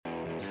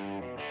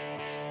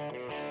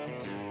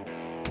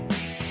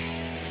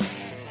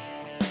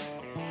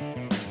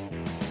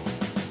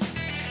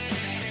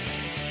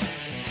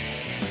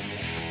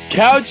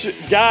Couch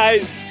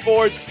Guys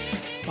Sports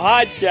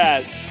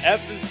Podcast,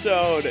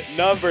 episode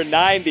number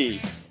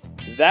 90.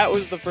 That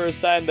was the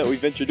first time that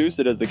we've introduced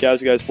it as the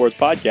Couch Guys Sports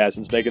Podcast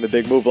since making the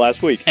big move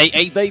last week.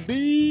 Hey,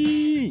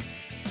 baby!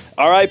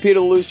 RIP to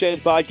the Loose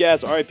Change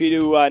Podcast, RIP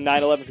to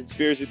 9/11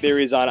 Conspiracy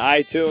Theories on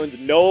iTunes.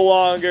 No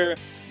longer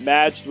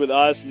matched with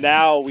us.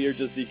 Now we are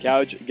just the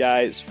Couch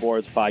Guys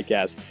Sports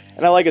Podcast.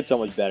 And I like it so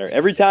much better.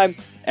 Every time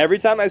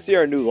I see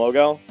our new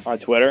logo on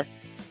Twitter,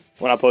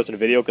 when I'm posting a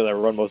video because I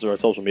run most of our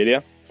social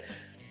media,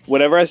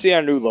 whenever I see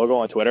our new logo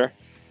on Twitter,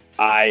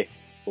 I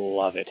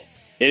love it.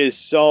 It is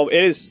so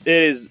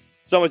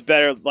much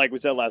better, like we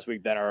said last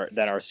week, than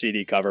our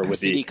CD cover with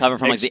CD the cover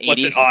from like the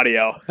 80s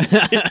audio.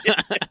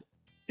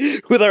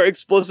 With our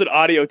explicit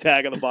audio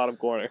tag on the bottom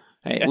corner.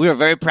 Hey, we were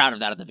very proud of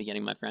that at the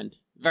beginning, my friend.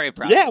 Very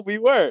proud. Yeah, we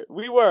were.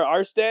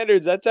 Our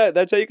standards, that's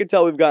how you can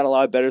tell we've gotten a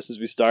lot better since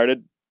we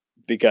started,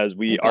 because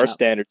our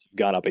standards have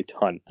gone up a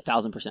ton.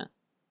 1,000%.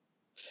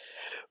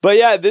 But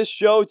yeah, this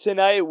show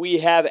tonight, we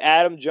have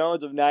Adam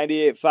Jones of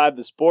 98.5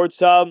 The Sports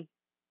Hub.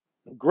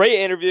 Great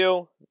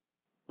interview.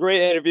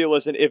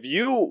 Listen, if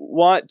you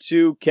want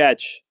to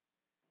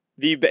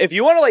if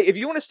you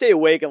want to stay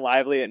awake and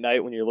lively at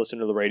night when you're listening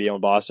to the radio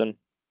in Boston,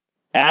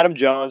 Adam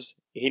Jones,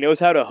 he knows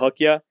how to hook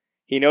you.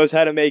 He knows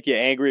how to make you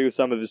angry with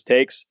some of his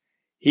takes.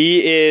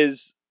 He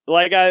is,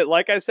 like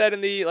I said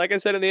in the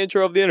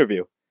intro of the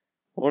interview,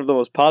 one of the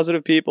most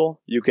positive people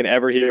you can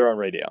ever hear on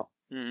radio,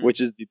 which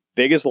is the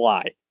biggest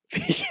lie.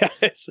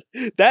 Because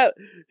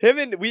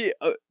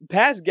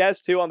past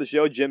guests too on the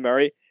show, Jim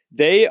Murray,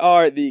 they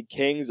are the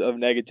kings of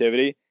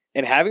negativity,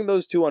 and having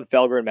those two on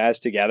Felger and Mass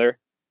together,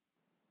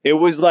 it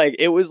was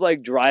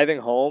like driving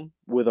home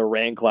with a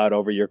rain cloud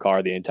over your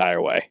car the entire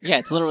way. Yeah,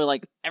 it's literally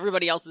like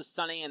everybody else is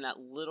sunny and that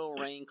little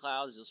rain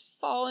cloud is just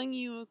following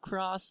you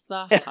across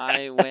the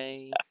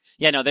highway.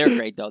 Yeah, no, they're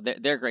great though.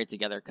 They're great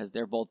together because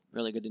they're both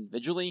really good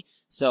individually.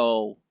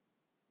 So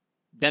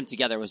them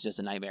together was just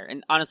a nightmare.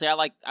 And honestly, I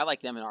like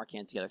them and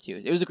Arcan together too.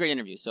 It was a great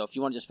interview. So if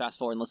you want to just fast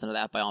forward and listen to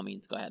that, by all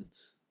means, go ahead.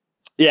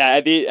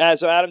 Yeah,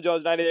 so Adam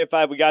Jones,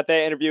 98.5, we got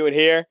that interview in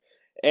here.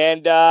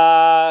 And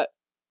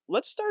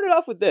let's start it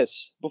off with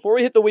this. Before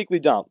we hit the weekly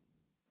dump,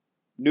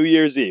 New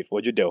Year's Eve,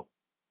 what'd you do?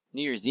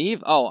 New Year's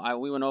Eve?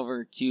 We went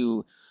over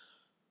to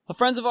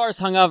friends of ours,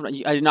 hung out.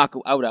 I did not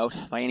go out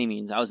by any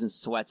means. I was in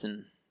sweats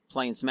and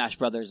playing Smash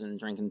Brothers and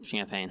drinking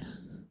champagne.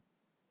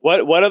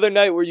 What other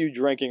night were you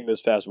drinking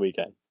this past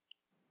weekend?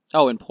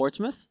 Oh, in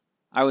Portsmouth?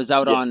 I was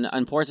out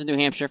on Portsmouth, New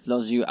Hampshire. For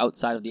those of you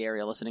outside of the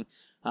area listening,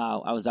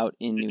 I was out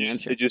in New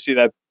Hampshire. Did you see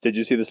that? Did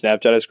you see the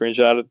Snapchat I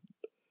screenshotted?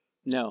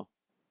 No.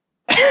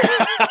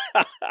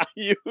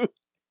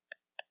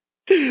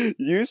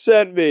 You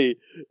sent me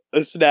a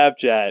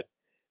Snapchat.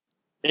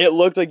 It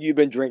looked like you'd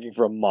been drinking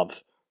for a month.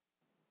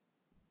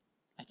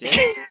 I did?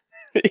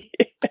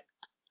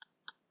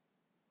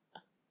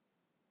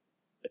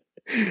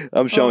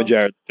 I'm showing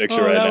Jared the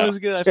picture right now. That was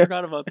good. I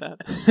forgot about that.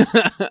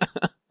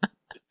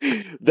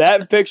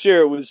 That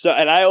picture was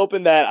and I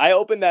opened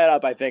that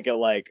up, I think, at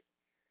like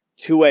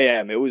 2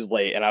 a.m. It was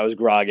late and I was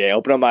groggy. I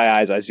open up my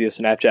eyes. I see a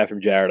Snapchat from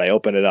Jared. I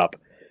open it up.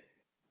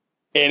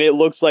 And it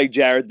looks like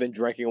Jared's been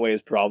drinking away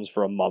his problems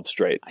for a month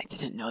straight. I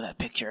didn't know that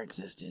picture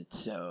existed,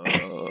 so...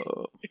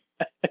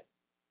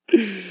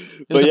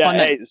 But yeah,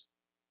 hey,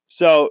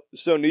 so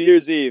New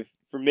Year's Eve,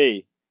 for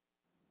me,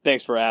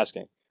 thanks for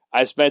asking.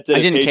 I spent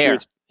it at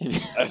Patriots.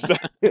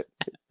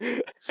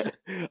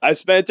 I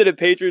spent it at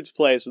Patriots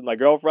Place with my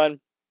girlfriend,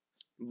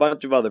 a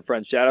bunch of other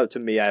friends. Shout out to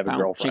me, I have a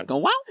girlfriend.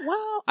 Chicken, wow.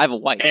 I have a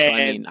wife, so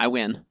I mean, I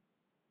win.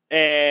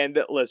 And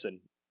listen,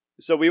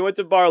 so we went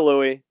to Bar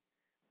Louie.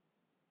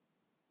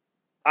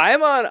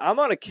 I'm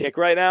on a kick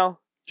right now,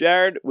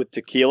 Jared, with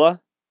tequila.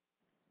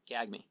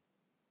 Gag me.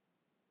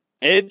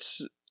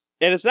 It's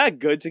not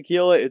good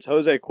tequila. It's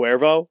Jose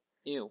Cuervo.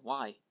 Ew,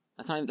 why?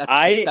 That's not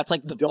even, that's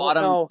like the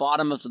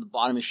bottom of the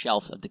bottom of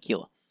shelves of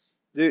tequila.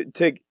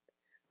 Dude,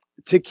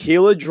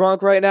 tequila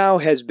drunk right now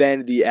has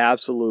been the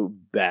absolute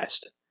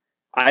best.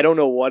 I don't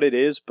know what it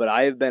is, but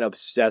I have been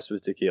obsessed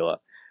with tequila.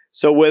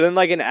 So within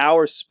like an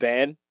hour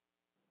span,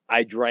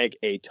 I drank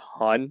a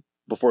ton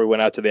before we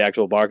went out to the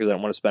actual bar because I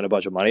didn't want to spend a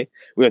bunch of money.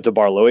 We went to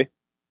Bar Louie.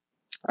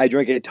 I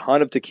drank a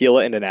ton of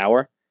tequila in an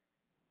hour.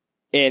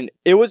 And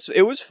it was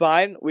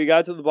fine. We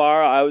got to the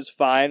bar. I was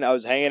fine. I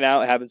was hanging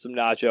out, having some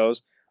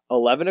nachos.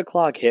 11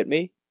 o'clock hit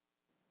me.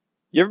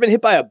 You ever been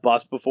hit by a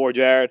bus before,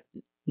 Jared?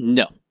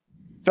 No.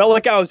 Felt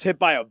like I was hit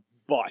by a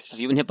bus. Have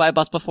you been hit by a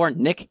bus before,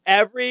 Nick?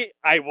 I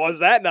was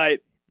that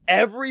night.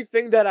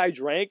 Everything that I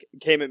drank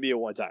came at me at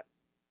one time.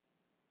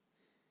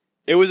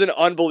 It was an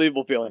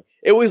unbelievable feeling.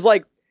 It was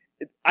like,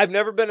 I've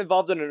never been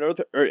involved in an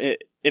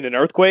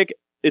earthquake.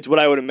 It's what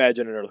I would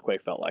imagine an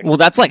earthquake felt like. Well,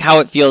 that's like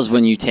how it feels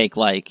when you take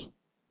like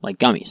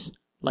gummies.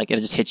 Like it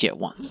just hits you at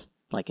once.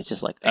 Like it's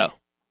just like, oh,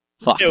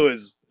 fuck.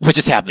 What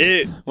just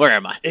happened? Where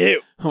am I?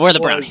 Where are the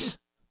brownies?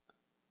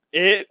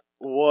 It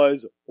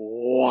was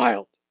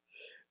wild.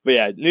 But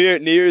yeah,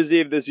 New Year's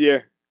Eve this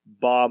year,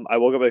 bomb. I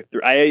woke up at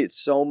 3. I ate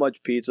so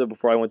much pizza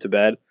before I went to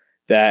bed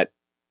that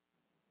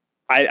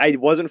I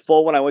wasn't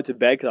full when I went to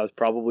bed because I was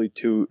probably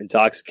too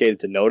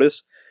intoxicated to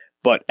notice.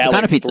 But at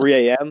like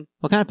 3 a.m.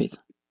 What kind of pizza?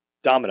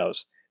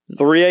 Domino's.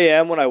 3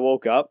 a.m. when I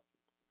woke up,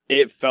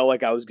 it felt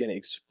like I was going to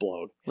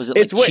explode. Was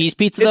it like cheese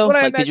pizza, though? It's what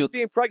I like, imagine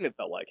being pregnant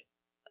felt like.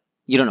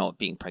 You don't know what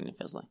being pregnant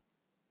feels like.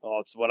 Oh,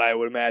 it's what I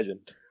would imagine.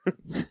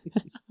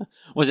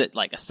 Was it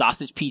like a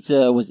sausage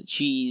pizza? Was it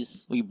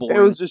cheese? Were you bored?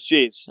 It was just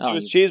cheese. Oh, it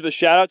was cheese, but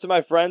shout out to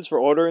my friends for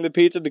ordering the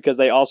pizza because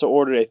they also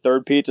ordered a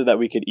third pizza that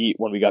we could eat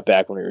when we got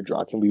back when we were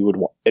drunk, and we would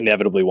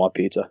inevitably want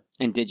pizza.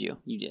 And did you?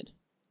 You did.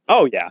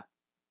 Oh, yeah.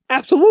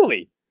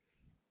 Absolutely.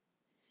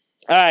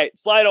 All right,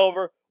 slide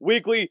over.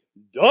 Weekly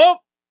dump.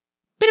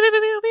 Pew, pew,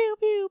 pew, pew,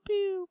 pew,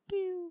 pew,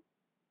 pew,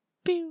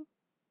 pew,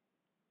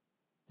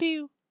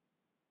 pew.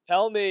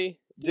 Tell me,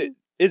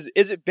 is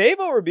it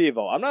Bevo or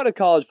Bevo? I'm not a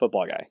college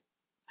football guy.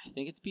 I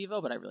think it's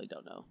Bevo, but I really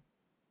don't know.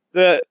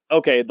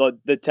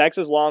 The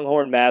Texas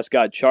Longhorn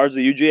mascot charged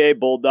the UGA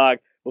Bulldog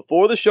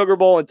before the Sugar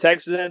Bowl, and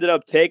Texas ended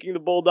up taking the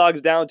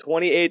Bulldogs down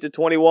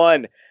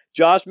 28-21.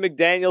 Josh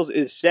McDaniels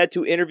is set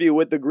to interview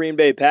with the Green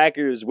Bay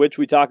Packers, which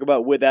we talk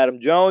about with Adam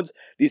Jones.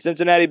 The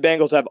Cincinnati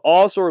Bengals have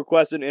also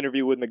requested an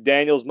interview with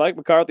McDaniels. Mike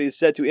McCarthy is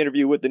set to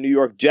interview with the New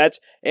York Jets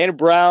and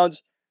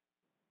Browns.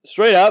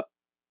 Straight up,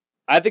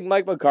 I think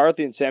Mike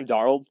McCarthy and Sam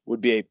Darnold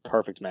would be a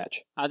perfect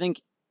match. I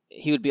think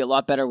he would be a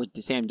lot better with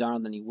Sam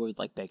Darnold than he would with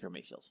like Baker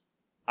Mayfield.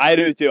 I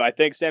do too. I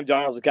think Sam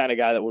Darnold's the kind of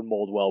guy that would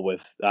mold well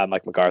with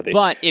Mike McCarthy.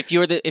 But if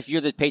you're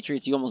the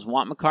Patriots, you almost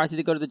want McCarthy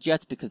to go to the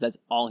Jets because that's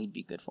all he'd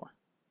be good for.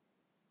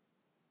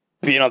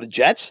 Being on the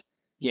Jets?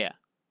 Yeah.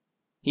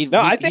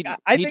 I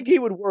think he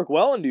would work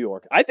well in New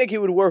York. I think he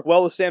would work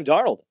well with Sam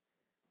Darnold.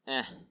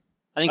 I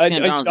think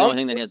Sam Darnold's the only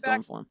thing that he has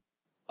going for him.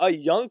 A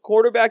young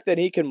quarterback that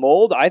he can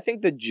mold, I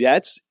think the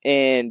Jets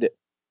and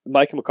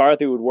Mike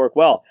McCarthy would work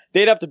well.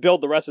 They'd have to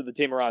build the rest of the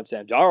team around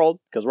Sam Darnold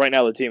because right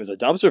now the team is a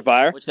dumpster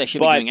fire. Which they should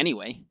be doing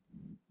anyway.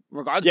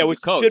 Regardless of your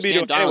coach,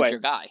 Sam Darnold's your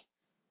guy.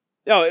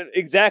 No,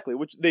 exactly,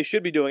 which they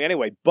should be doing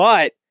anyway.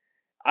 But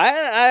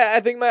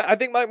I think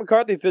Mike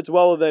McCarthy fits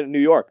well with New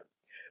York.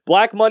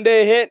 Black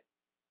Monday hit.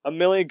 1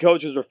 million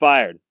coaches were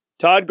fired.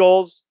 Todd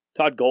Bowles,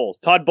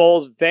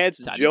 Vance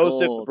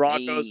Joseph, the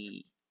Broncos.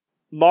 Hey.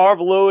 Marv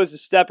Lewis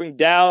is stepping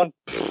down.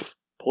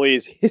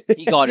 Please.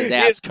 He got his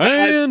ass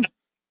canned.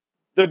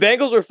 The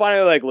Bengals are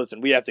finally like,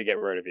 listen, we have to get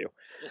rid of you.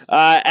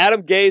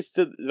 Adam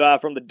Gase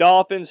from the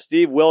Dolphins,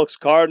 Steve Wilkes,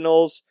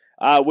 Cardinals,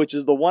 which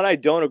is the one I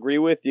don't agree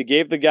with. You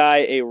gave the guy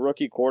a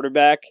rookie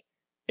quarterback,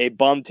 a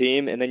bum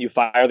team, and then you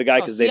fire the guy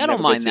because they. I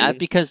don't mind that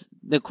because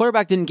the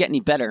quarterback didn't get any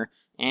better,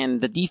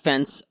 and the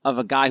defense of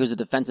a guy who's a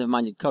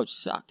defensive-minded coach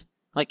sucked.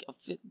 Like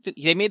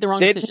they made the wrong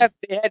decision.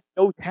 They had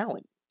no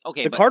talent.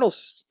 Okay, the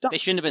Cardinals stuck. They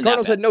shouldn't have been.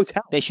 Cardinals that bad. had no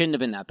talent. They shouldn't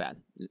have been that bad.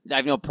 I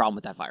have no problem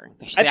with that firing.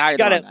 They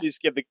got to at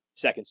least give the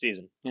second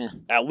season. Yeah,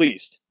 at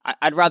least.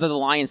 I'd rather the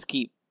Lions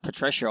keep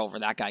Patricia over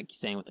that guy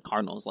staying with the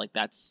Cardinals. Like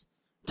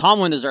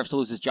Tomlin deserves to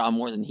lose his job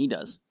more than he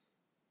does.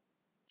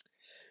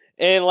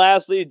 And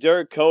lastly,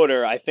 Dirk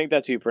Koetter, I think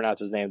that's how you pronounce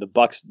his name. The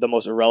Bucs, the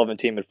most irrelevant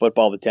team in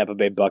football, the Tampa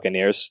Bay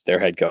Buccaneers, their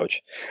head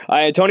coach.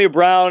 Antonio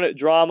Brown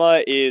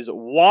drama is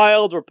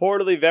wild,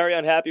 reportedly very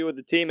unhappy with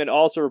the team, and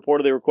also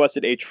reportedly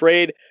requested a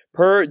trade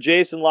per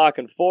Jason La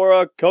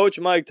Canfora. Coach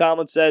Mike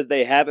Tomlin says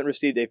they haven't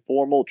received a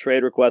formal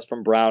trade request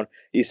from Brown.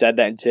 He said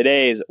that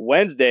in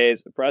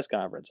Wednesday's press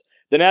conference.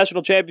 The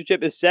national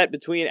championship is set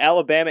between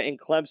Alabama and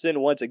Clemson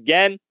once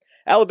again.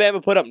 Alabama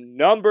put up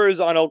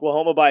numbers on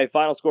Oklahoma by a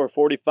final score of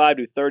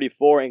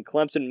 45-34, and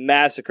Clemson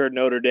massacred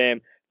Notre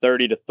Dame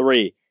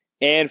 30-3.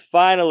 And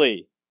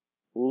finally,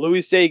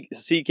 Louis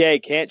C.K.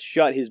 can't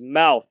shut his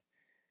mouth.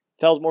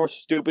 Tells more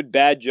stupid,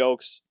 bad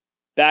jokes.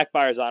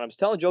 Backfires on him. He's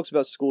telling jokes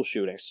about school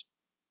shootings.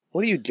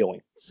 What are you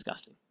doing?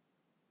 Disgusting.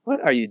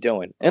 What are you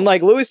doing? And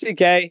like Louis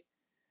C.K.,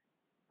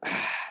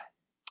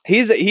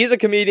 he's a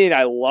comedian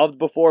I loved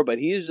before, but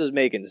he's just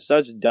making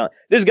such dumb.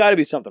 There's got to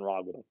be something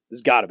wrong with him.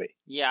 There's got to be.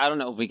 Yeah, I don't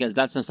know because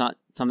that's just not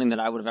something that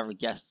I would have ever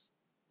guessed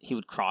he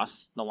would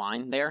cross the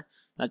line there.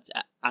 And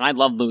I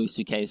love Louis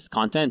C.K.'s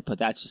content, but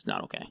that's just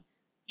not okay.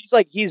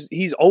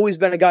 He's always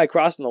been a guy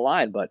crossing the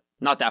line, but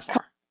not that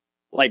far.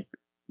 Like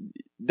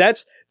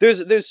there's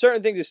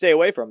certain things you stay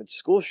away from. It's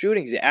school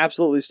shootings you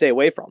absolutely stay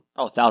away from.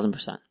 Oh,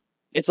 1,000%.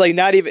 It's like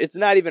not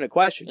even a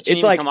question. It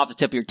shouldn't even come off the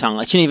tip of your tongue.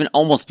 It shouldn't even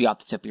almost be off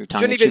the tip of your tongue.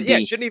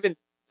 Shouldn't even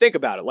think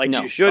about it. Like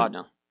no, you should. God,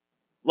 no.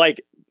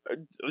 Like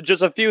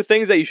just a few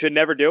things that you should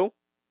never do.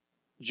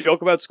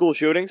 Joke about school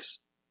shootings.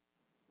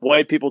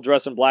 White people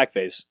dress in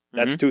blackface.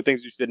 That's two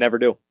things you should never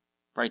do.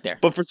 Right there.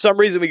 But for some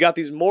reason, we got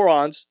these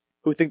morons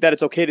who think that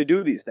it's okay to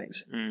do these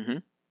things. Mm-hmm.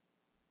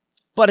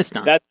 But it's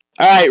not. All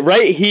right,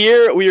 right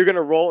here, we are going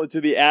to roll into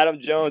the Adam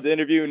Jones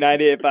interview,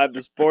 98.5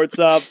 The Sports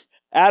Hub.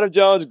 Adam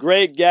Jones,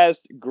 great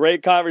guest,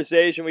 great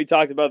conversation. We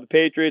talked about the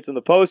Patriots in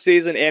the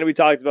postseason, and we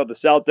talked about the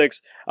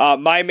Celtics.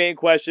 My main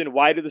question,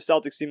 why do the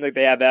Celtics seem like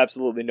they have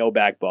absolutely no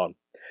backbone?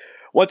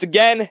 Once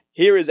again,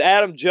 here is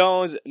Adam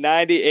Jones,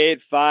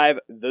 98.5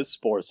 The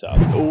Sports Hub.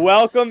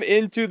 Welcome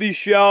into the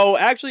show.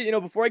 Actually,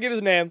 before I give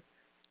his name,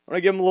 I want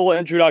to give him a little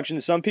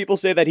introduction. Some people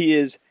say that he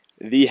is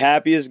the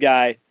happiest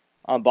guy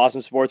on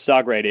Boston Sports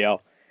Talk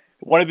Radio.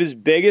 one of his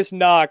biggest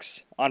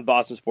knocks on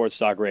Boston Sports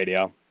Talk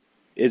Radio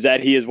is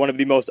that he is one of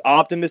the most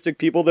optimistic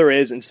people there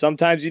is, and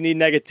sometimes you need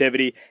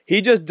negativity.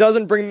 He just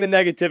doesn't bring the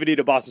negativity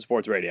to Boston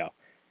Sports Radio.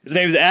 His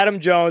name is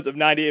Adam Jones of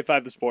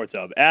 98.5 The Sports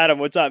Hub. Adam,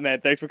 what's up,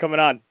 man? Thanks for coming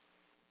on.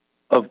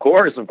 Of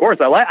course.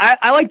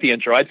 I like the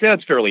intro. I'd say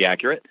that's fairly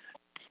accurate.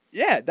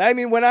 Yeah, I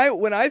mean, when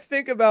I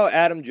think about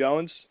Adam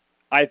Jones,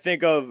 I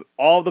think of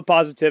all the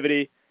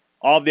positivity,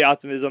 all of the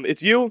optimism.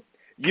 It's you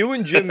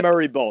and Jim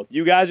Murray both.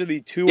 You guys are the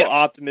two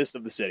optimists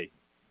of the city.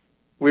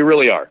 We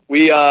really are.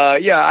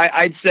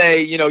 I'd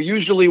say,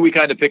 usually we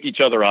kind of pick each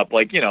other up.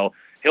 Like,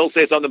 he'll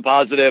say something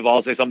positive,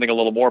 I'll say something a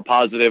little more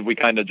positive. We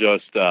kind of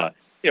just,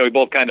 we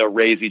both kind of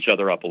raise each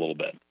other up a little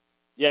bit.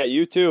 Yeah,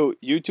 you two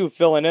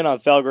filling in on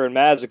Felger and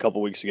Maz a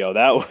couple weeks ago.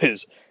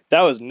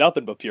 That was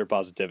nothing but pure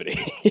positivity.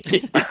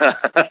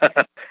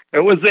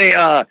 It was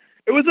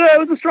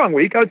a strong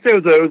week. I would say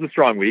it was a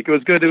strong week. It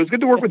was good. It was good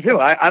to work with Jim.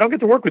 I don't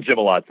get to work with Jim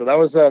a lot, so that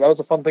was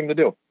a fun thing to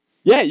do.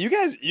 Yeah, you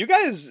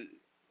guys.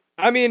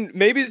 I mean,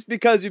 maybe it's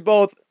because you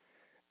both,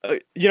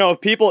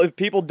 if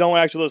people don't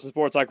actually listen to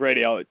Sports Talk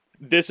Radio,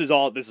 this is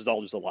all just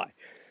a lie.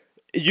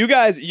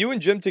 You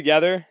and Jim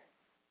together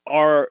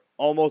are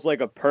almost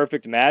like a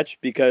perfect match,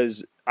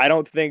 because I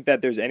don't think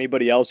that there's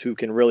anybody else who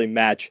can really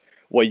match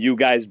what you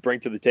guys bring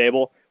to the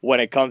table when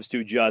it comes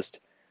to just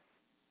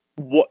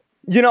what,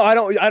 I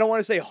don't want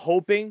to say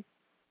hoping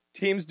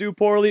teams do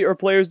poorly or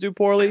players do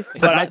poorly,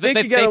 but I think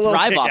you get a little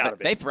kick out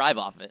of it. They thrive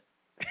off it.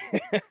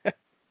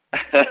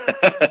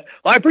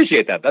 Well, I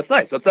appreciate that. That's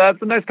nice.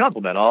 That's a nice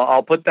compliment.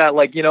 I'll put that,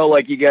 like you get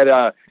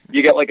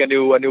like a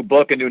new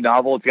book, a new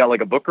novel. It's got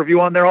like a book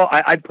review on there.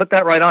 I'd put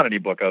that right on any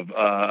book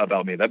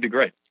about me. That'd be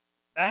great.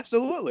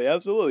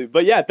 Absolutely.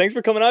 But yeah, thanks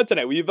for coming on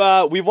tonight. We've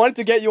wanted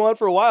to get you on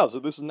for a while, so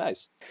this is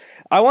nice.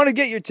 I want to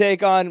get your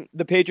take on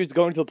the Patriots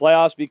going to the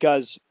playoffs,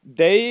 because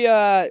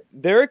they're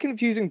a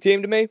confusing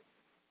team to me.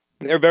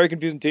 They're a very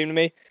confusing team to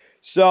me.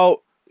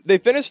 So they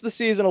finished the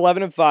season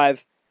 11-5.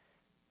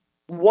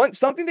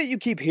 Something that you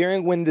keep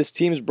hearing when this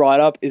team's brought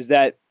up is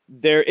that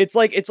it's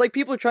like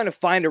people are trying to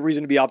find a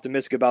reason to be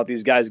optimistic about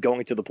these guys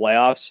going to the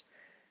playoffs.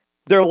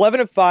 They're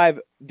 11-5,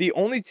 the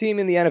only team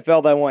in the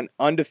NFL that went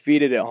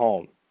undefeated at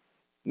home.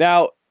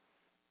 Now,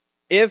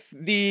 if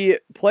the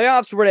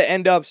playoffs were to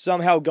end up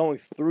somehow going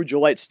through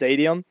Gillette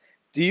Stadium,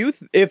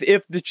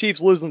 if the Chiefs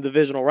lose in the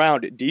divisional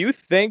round, do you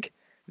think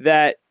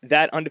that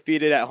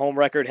undefeated at home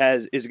record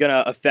is going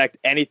to affect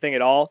anything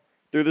at all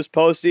through this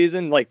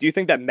postseason? Like, do you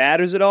think that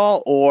matters at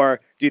all,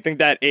 or do you think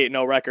that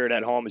 8-0 record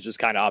at home is just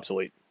kind of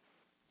obsolete?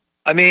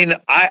 I mean,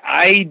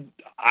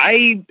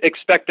 I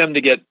expect them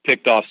to get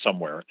picked off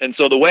somewhere. And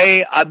so the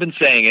way I've been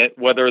saying it,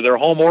 whether they're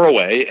home or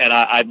away, and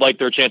I'd like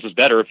their chances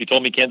better. If you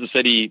told me Kansas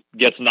City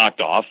gets knocked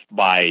off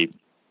by,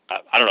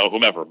 I don't know,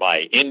 whomever,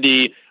 by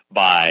Indy,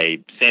 by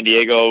San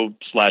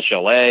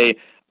Diego/LA,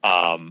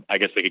 I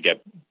guess they could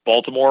get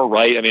Baltimore,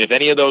 right? I mean, if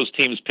any of those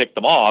teams pick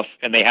them off,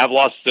 and they have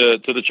lost to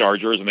the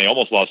Chargers, and they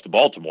almost lost to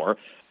Baltimore,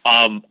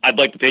 I'd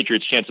like the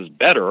Patriots' chances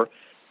better.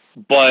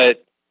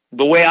 But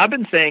the way I've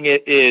been saying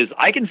it is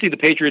I can see the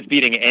Patriots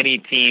beating any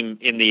team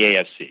in the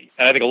AFC.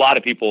 And I think a lot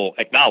of people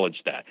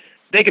acknowledge that.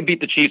 They could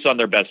beat the Chiefs on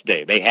their best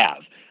day. They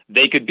have.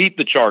 They could beat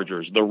the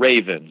Chargers, the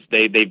Ravens.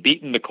 They've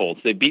beaten the Colts.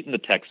 They've beaten the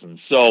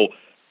Texans. So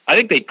I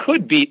think they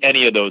could beat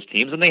any of those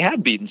teams, and they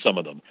have beaten some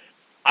of them.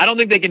 I don't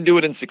think they can do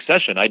it in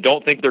succession. I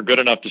don't think they're good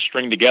enough to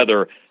string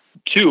together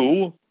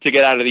 2 to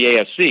get out of the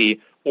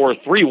AFC or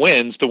 3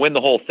 wins to win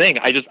the whole thing.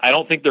 I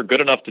don't think they're good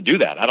enough to do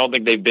that. I don't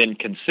think they've been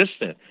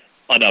consistent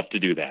enough to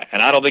do that.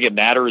 And I don't think it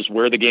matters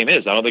where the game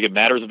is. I don't think it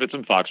matters if it's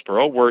in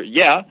Foxborough, where,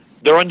 yeah,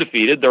 they're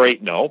undefeated. They're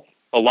 8-0.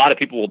 A lot of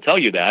people will tell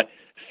you that.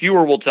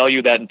 Fewer will tell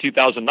you that in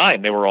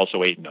 2009 they were also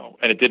 8-0.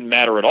 And it didn't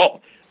matter at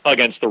all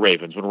against the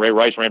Ravens when Ray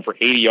Rice ran for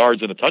 80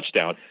 yards and a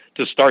touchdown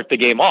to start the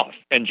game off.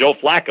 And Joe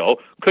Flacco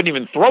couldn't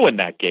even throw in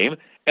that game.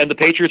 And the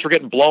Patriots were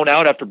getting blown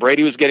out after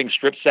Brady was getting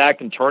strip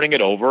sacked and turning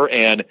it over.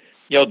 And,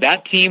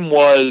 that team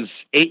was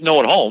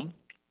 8-0 at home.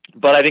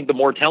 But I think the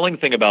more telling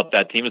thing about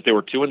that team is they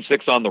were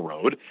 2-6 on the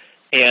road.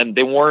 And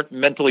they weren't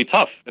mentally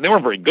tough, and they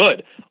weren't very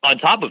good. On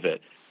top of it,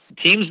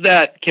 teams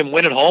that can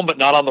win at home but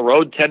not on the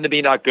road tend to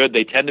be not good.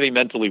 They tend to be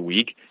mentally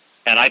weak,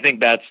 and I think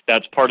that's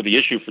part of the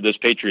issue for this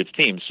Patriots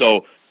team.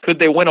 So could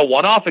they win a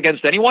one-off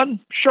against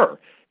anyone? Sure.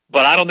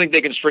 But I don't think they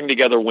can string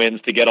together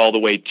wins to get all the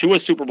way to a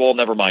Super Bowl,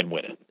 never mind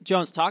win it.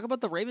 Jones, talk about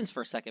the Ravens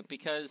for a second,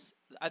 because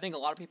I think a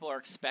lot of people are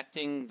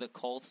expecting the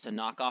Colts to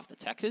knock off the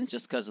Texans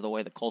just because of the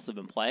way the Colts have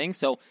been playing.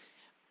 So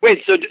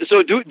wait,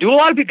 so do a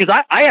lot of people,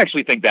 because I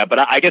actually think that, but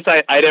I guess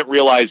I didn't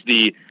realize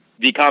the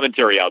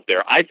commentary out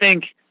there. I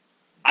think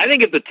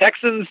if the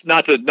Texans,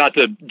 not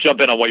to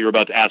jump in on what you were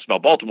about to ask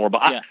about Baltimore,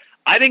 but yeah.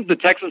 I think the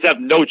Texans have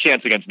no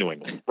chance against New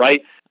England,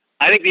 right?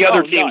 I think the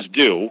other teams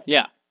do.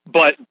 Yeah.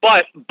 But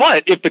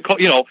if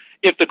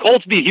the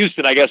Colts beat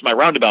Houston, I guess my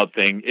roundabout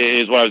thing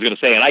is what I was going to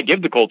say, and I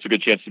give the Colts a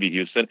good chance to beat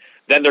Houston,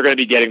 then they're going to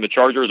be getting the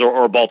Chargers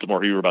or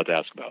Baltimore, who you were about to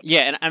ask about.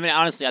 Yeah, and I mean,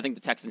 honestly, I think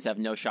the Texans have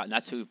no shot, and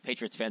that's who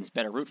Patriots fans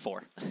better root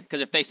for.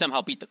 Because if they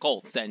somehow beat the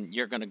Colts, then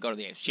you're going to go to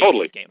the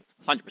AFC game,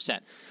 100%.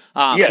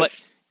 Yes. But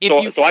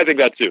So I think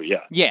that too,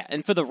 yeah. Yeah,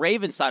 and for the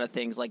Ravens side of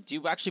things, like, do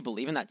you actually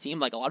believe in that team?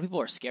 Like, a lot of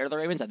people are scared of the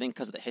Ravens, I think,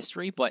 because of the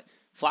history, but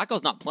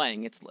Flacco's not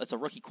playing. It's a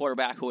rookie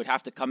quarterback who would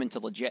have to come into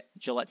legit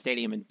Gillette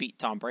Stadium and beat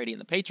Tom Brady and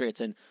the Patriots,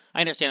 and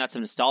I understand that's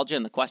some nostalgia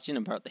and the question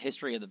about the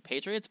history of the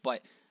Patriots,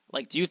 but,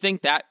 like, do you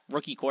think that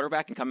rookie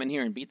quarterback can come in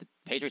here and beat the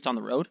Patriots on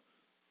the road?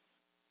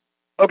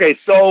 Okay,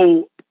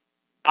 so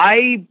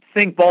I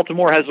think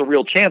Baltimore has a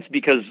real chance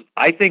because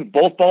I think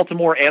both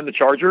Baltimore and the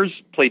Chargers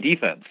play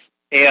defense.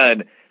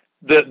 And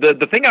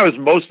the thing I was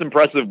most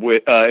impressed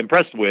with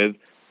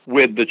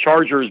the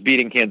Chargers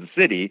beating Kansas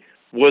City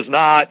was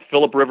not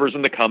Phillip Rivers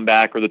and the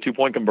comeback or the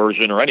 2-point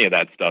conversion or any of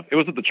that stuff. It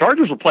was that the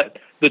Chargers were playing.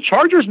 The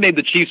Chargers made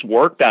the Chiefs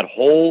work that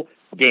whole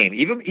game.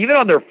 Even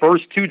on their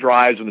first 2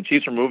 drives when the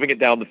Chiefs were moving it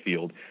down the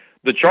field,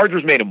 the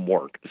Chargers made them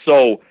work.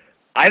 So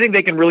I think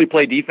they can really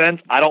play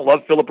defense. I don't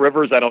love Phillip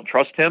Rivers. I don't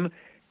trust him.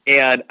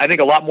 And I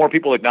think a lot more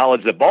people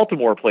acknowledge that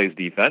Baltimore plays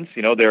defense.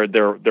 You know,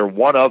 they're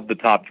one of the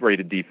top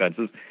rated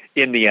defenses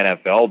in the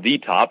NFL, the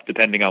top,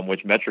 depending on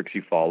which metrics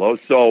you follow.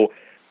 So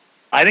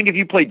I think if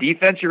you play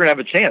defense, you're going to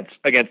have a chance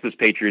against this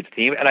Patriots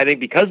team. And I think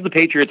because the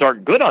Patriots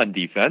aren't good on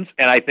defense,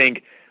 and I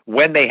think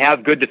when they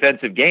have good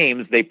defensive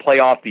games, they play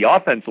off the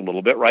offense a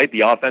little bit, right?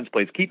 The offense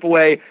plays keep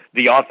away.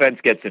 The offense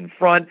gets in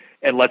front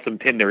and lets them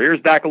pin their ears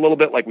back a little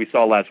bit, like we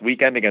saw last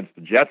weekend against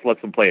the Jets,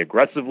 lets them play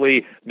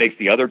aggressively, makes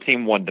the other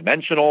team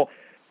one-dimensional.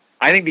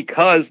 I think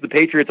because the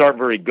Patriots aren't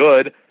very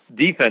good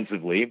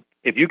defensively,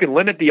 if you can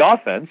limit the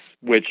offense,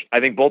 which I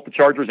think both the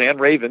Chargers and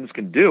Ravens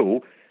can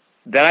do,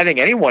 then I think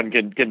anyone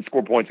can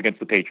score points against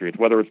the Patriots,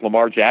 whether it's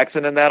Lamar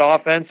Jackson in that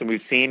offense, and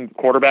we've seen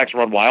quarterbacks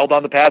run wild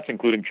on the pass,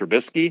 including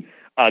Trubisky.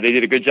 They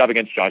did a good job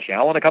against Josh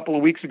Allen a couple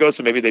of weeks ago,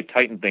 so maybe they've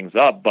tightened things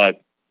up,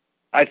 but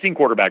I've seen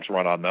quarterbacks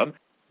run on them.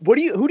 Who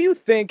do you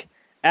think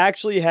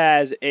actually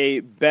has a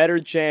better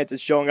chance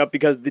at showing up?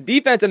 Because the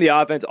defense and the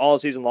offense all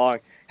season long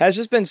has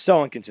just been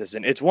so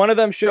inconsistent. It's one of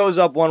them shows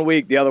up one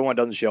week, the other one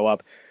doesn't show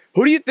up.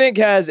 Who do you think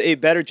has a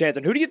better chance,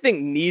 and who do you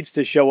think needs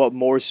to show up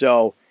more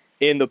so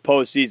in the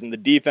postseason, the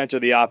defense or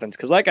the offense?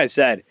 Because like I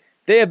said,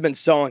 they have been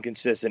so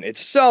inconsistent.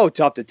 It's so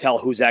tough to tell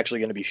who's actually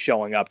going to be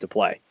showing up to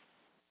play.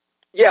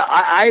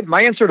 Yeah,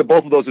 my answer to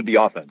both of those would be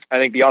offense. I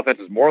think the offense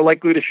is more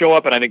likely to show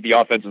up, and I think the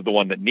offense is the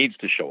one that needs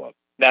to show up.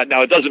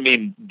 Now it doesn't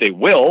mean they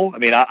will. I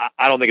mean,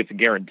 I don't think it's a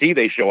guarantee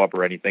they show up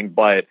or anything,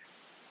 but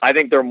I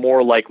think they're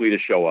more likely to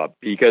show up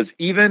because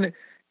even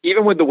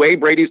with the way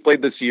Brady's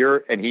played this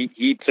year, and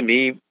he to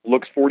me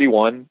looks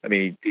 41. I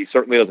mean, he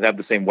certainly doesn't have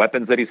the same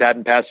weapons that he's had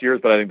in past years,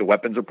 but I think the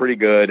weapons are pretty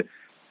good.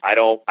 I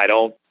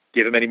don't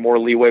give him any more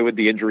leeway with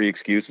the injury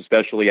excuse,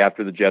 especially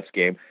after the Jets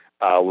game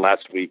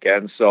last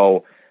weekend.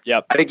 So.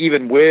 Yep. I think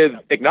even with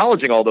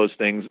acknowledging all those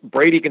things,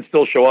 Brady can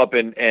still show up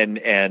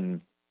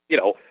and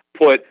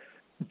put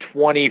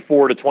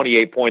 24 to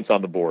 28 points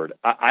on the board.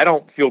 I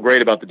don't feel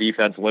great about the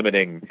defense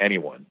limiting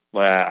anyone.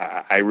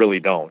 I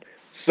really don't.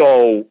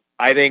 So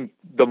I think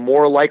the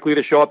more likely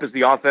to show up is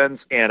the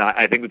offense, and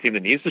I think the team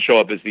that needs to show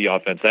up is the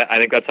offense. I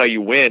think that's how you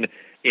win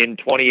in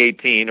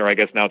 2018, or I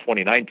guess now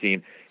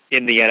 2019,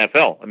 in the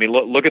NFL. I mean,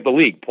 look at the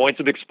league. Points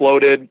have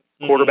exploded.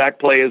 Quarterback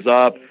play is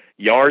up.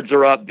 Yards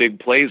are up. Big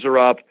plays are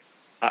up.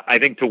 I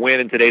think to win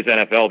in today's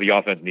NFL, the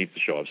offense needs to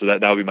show up. So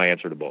that would be my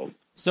answer to both.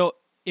 So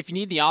if you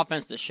need the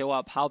offense to show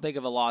up, how big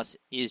of a loss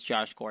is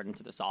Josh Gordon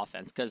to this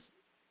offense? Because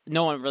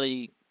no one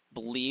really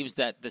believes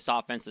that this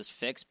offense is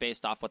fixed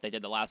based off what they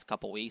did the last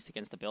couple weeks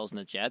against the Bills and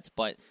the Jets.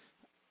 But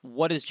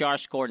what does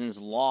Josh Gordon's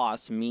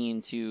loss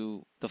mean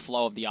to the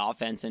flow of the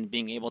offense and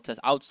being able to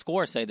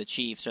outscore, say, the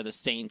Chiefs or the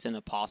Saints in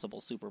a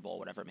possible Super Bowl,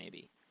 whatever it may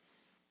be?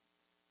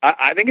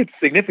 I think it's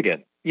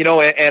significant.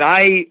 And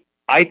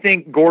I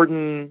think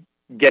Gordon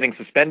getting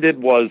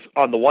suspended was,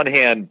 on the one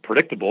hand,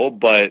 predictable,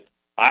 but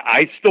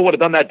I still would have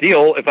done that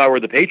deal if I were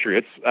the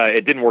Patriots.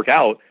 It didn't work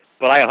out,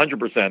 but I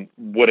 100%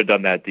 would have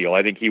done that deal.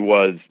 I think he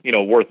was,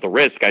 worth the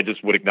risk. I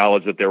just would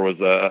acknowledge that there was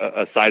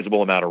a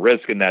sizable amount of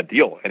risk in that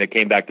deal, and it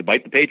came back to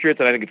bite the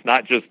Patriots. And I think it's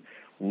not just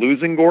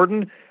losing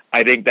Gordon.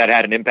 I think that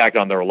had an impact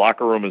on their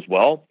locker room as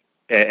well,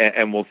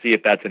 and we'll see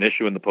if that's an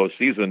issue in the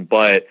postseason.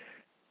 But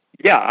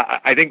yeah,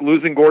 I think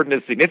losing Gordon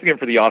is significant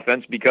for the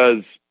offense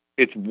because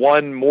it's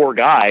one more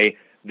guy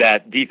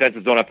that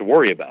defenses don't have to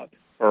worry about,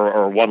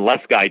 or one less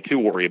guy to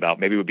worry about,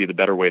 maybe would be the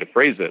better way to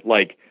phrase it.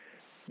 Like,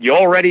 you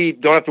already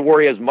don't have to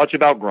worry as much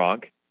about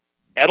Gronk.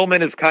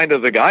 Edelman is kind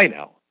of the guy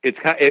now.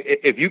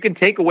 If you can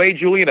take away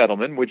Julian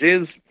Edelman, which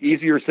is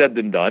easier said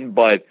than done,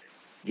 but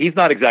he's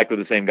not exactly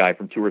the same guy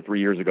from 2 or 3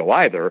 years ago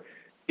either.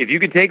 If you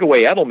can take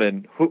away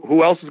Edelman,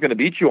 who else is going to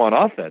beat you on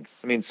offense?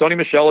 I mean, Sony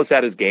Michel has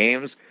had his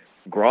games.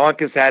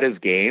 Gronk has had his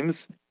games.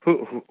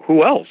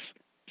 Who else?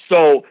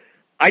 So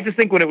I just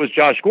think when it was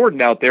Josh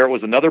Gordon out there, it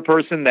was another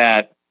person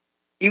that,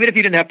 even if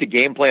you didn't have to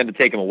game plan to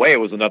take him away, it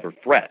was another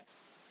threat.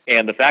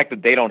 And the fact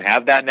that they don't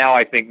have that now,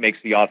 I think makes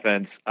the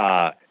offense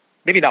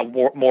maybe not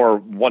more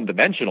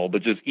one-dimensional,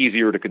 but just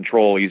easier to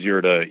control,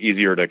 easier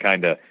to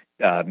kind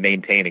of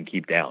maintain and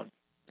keep down.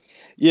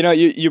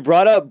 You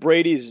brought up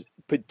Brady's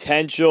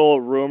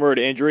potential rumored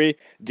injury.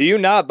 Do you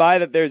not buy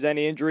that there's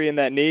any injury in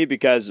that knee?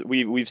 Because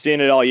we've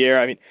seen it all year.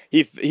 I mean,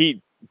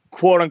 he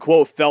quote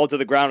unquote fell to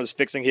the ground, was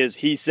fixing his,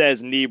 he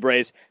says, knee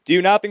brace. Do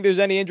you not think there's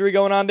any injury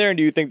going on there? And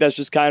do you think that's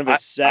just kind of a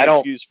sad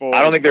excuse for?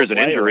 I don't think there's an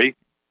injury.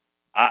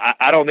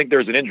 I don't think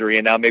there's an injury,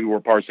 and now maybe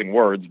we're parsing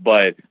words,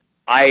 but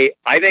I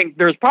think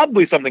there's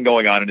probably something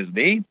going on in his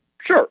knee.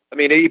 Sure. I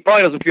mean, he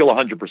probably doesn't feel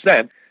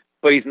 100%,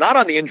 but he's not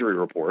on the injury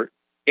report.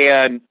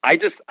 And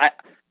I'd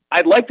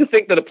like to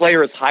think that a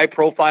player as high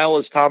profile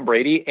as Tom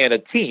Brady and a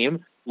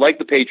team like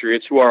the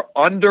Patriots, who are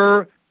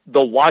under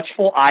the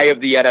watchful eye of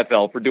the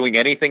NFL for doing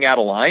anything out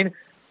of line,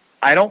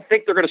 I don't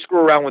think they're going to screw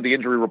around with the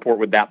injury report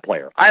with that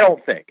player. I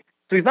don't think.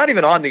 So he's not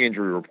even on the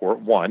injury report.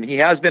 One, he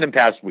has been in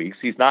past weeks.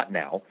 He's not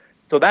now.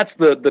 So that's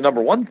the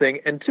number one thing.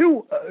 And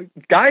two,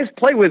 guys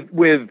play with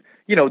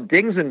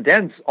dings and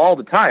dents all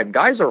the time.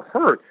 Guys are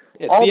hurt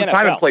all the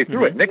time and play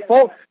through it. Nick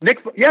Foles,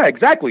 yeah,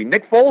 exactly.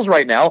 Nick Foles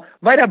right now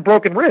might have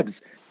broken ribs,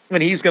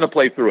 and he's going to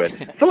play through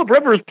it. Phillip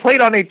Rivers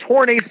played on a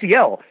torn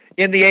ACL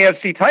in the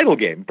AFC title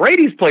game.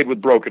 Brady's played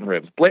with broken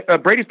ribs.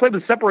 Brady's played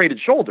with separated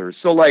shoulders.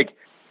 So,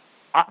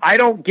 I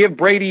don't give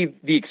Brady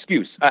the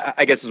excuse,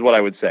 I guess is what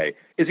I would say.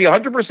 Is he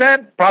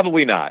 100%?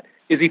 Probably not.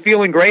 Is he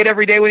feeling great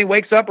every day when he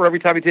wakes up or every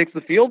time he takes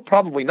the field?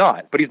 Probably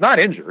not. But he's not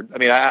injured. I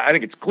mean, I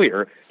think it's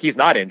clear he's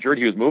not injured.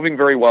 He was moving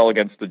very well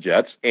against the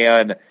Jets.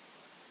 And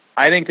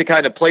I think to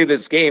kind of play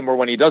this game where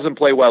when he doesn't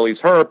play well, he's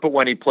hurt, but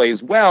when he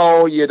plays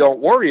well, you don't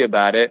worry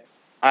about it.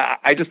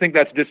 I just think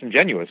that's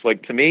disingenuous.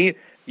 To me,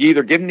 you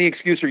either give him the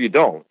excuse or you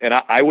don't. And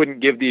I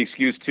wouldn't give the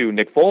excuse to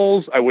Nick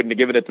Foles. I wouldn't have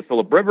given it to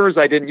Phillip Rivers.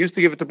 I didn't used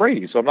to give it to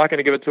Brady, so I'm not going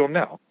to give it to him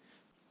now.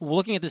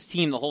 Looking at this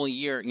team the whole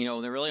year,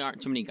 there really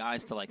aren't too many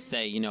guys to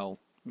say,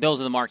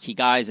 those are the marquee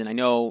guys. And I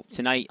know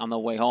tonight on the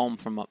way home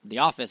from the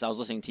office, I was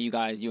listening to you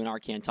guys, you and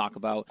Arcand, talk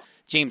about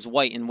James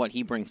White and what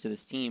he brings to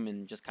this team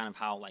and just kind of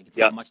how it's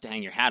not much to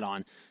hang your hat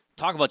on.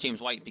 Talk about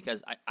James White,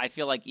 because I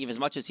feel like even as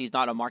much as he's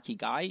not a marquee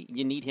guy,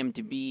 you need him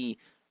to be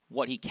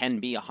what he can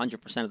be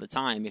 100% of the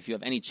time if you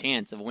have any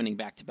chance of winning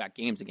back-to-back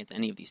games against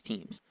any of these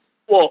teams.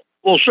 Well,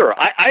 sure.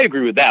 I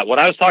agree with that. What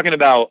I was talking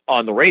about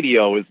on the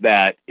radio is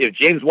that if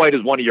James White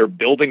is one of your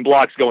building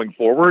blocks going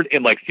forward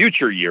in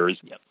future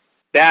years,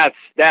 that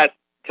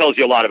tells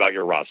you a lot about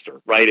your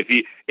roster, right? If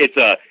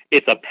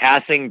it's a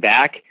passing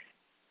back,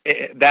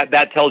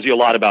 that tells you a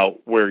lot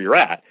about where you're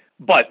at.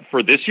 But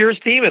for this year's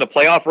team and a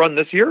playoff run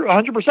this year,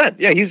 100%.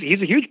 Yeah,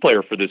 he's a huge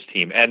player for this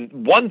team. And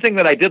one thing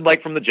that I did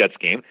like from the Jets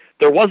game,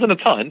 there wasn't a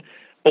ton,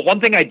 but one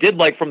thing I did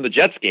like from the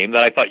Jets game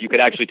that I thought you could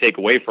actually take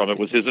away from it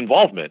was his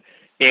involvement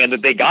and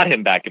that they got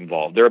him back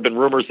involved. There have been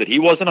rumors that he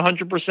wasn't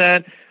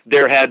 100%.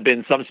 There had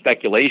been some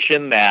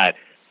speculation that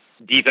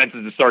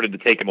defenses have started to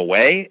take him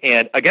away.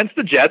 And against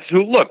the Jets,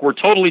 who, look, we're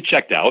totally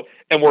checked out,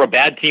 and we're a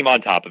bad team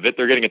on top of it.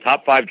 They're getting a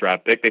top 5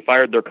 draft pick. They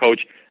fired their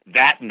coach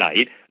that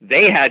night.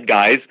 They had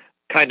guys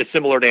kind of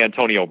similar to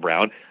Antonio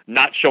Brown,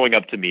 not showing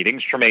up to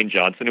meetings. Tremaine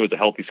Johnson, who was a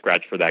healthy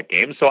scratch for that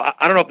game. So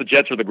I don't know if the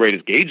Jets are the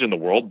greatest gauge in the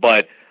world,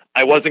 but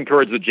I was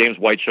encouraged that James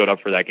White showed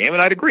up for that game,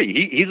 and I'd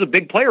agree. He's a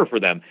big player for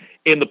them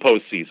in the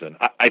postseason.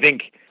 I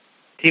think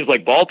teams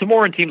like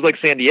Baltimore and teams like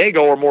San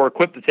Diego are more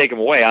equipped to take him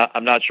away.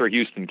 I'm not sure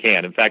Houston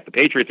can. In fact, the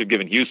Patriots have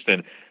given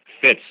Houston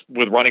fits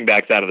with running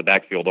backs out of the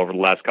backfield over the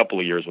last couple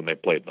of years when they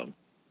played them.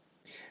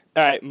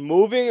 All right,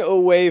 moving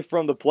away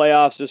from the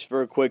playoffs just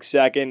for a quick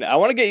second, I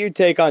want to get your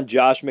take on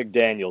Josh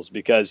McDaniels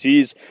because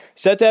he's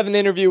set to have an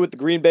interview with the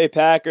Green Bay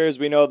Packers.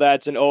 We know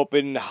that's an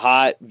open,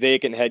 hot,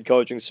 vacant head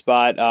coaching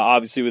spot,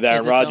 obviously with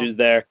Aaron Rodgers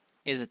there.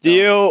 Is it? Do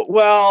you?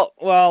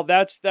 Well,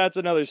 that's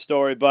another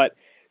story. But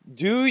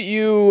do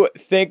you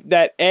think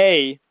that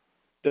A,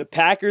 the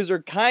Packers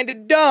are kind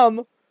of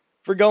dumb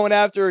for going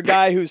after a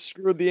guy who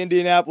screwed the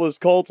Indianapolis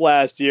Colts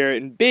last year,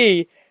 and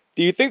B,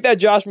 do you think that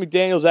Josh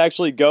McDaniels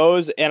actually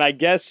goes? And I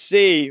guess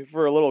C,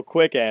 for a little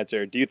quick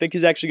answer, do you think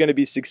he's actually going to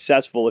be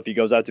successful if he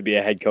goes out to be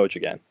a head coach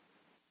again?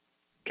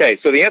 Okay,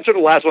 so the answer to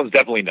the last one is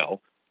definitely no.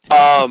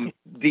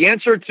 The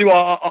answer to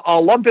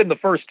I'll lump in the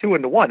first two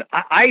into one.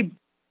 I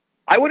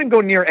wouldn't go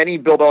near any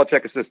Bill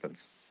Belichick assistants.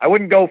 I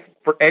wouldn't go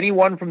for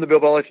anyone from the Bill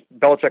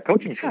Belichick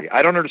coaching tree.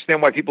 I don't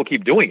understand why people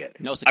keep doing it.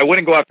 No success. I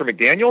wouldn't go after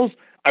McDaniels.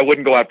 I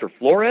wouldn't go after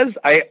Flores.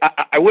 I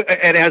would,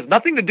 and it has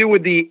nothing to do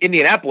with the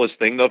Indianapolis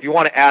thing, though. If you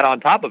want to add on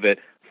top of it,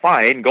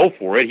 fine, go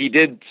for it. He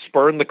did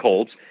spurn the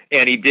Colts,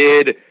 and he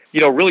did,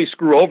 really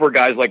screw over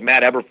guys like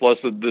Matt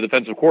Eberflus, the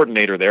defensive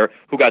coordinator there,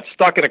 who got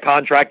stuck in a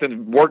contract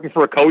and working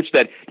for a coach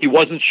that he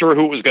wasn't sure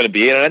who it was going to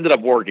be, and it ended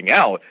up working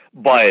out.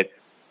 But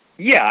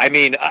yeah, I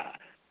mean,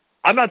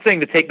 I'm not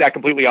saying to take that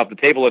completely off the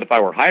table, and if I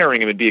were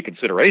hiring him, it'd be a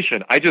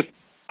consideration.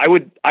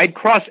 I'd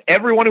cross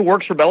everyone who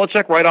works for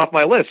Belichick right off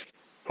my list.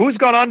 Who's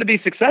gone on to be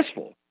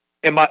successful?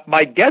 And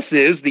my guess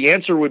is the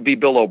answer would be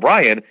Bill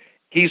O'Brien.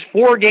 He's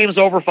 4 games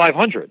over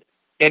 500,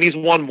 and he's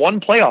won 1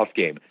 playoff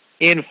game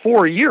in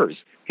 4 years.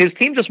 His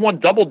team just won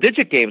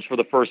double-digit games for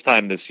the first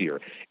time this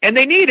year. And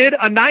they needed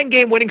a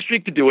 9-game winning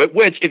streak to do it,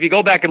 which, if you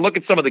go back and look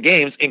at some of the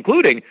games,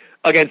 including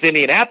against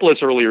Indianapolis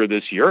earlier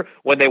this year,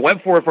 when they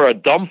went for it for a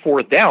dumb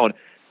 4th down,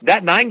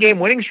 that 9-game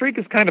winning streak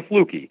is kind of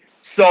fluky.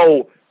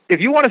 So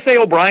if you want to say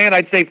O'Brien,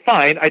 I'd say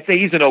fine. I'd say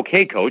he's an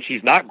okay coach.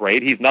 He's not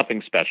great. He's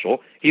nothing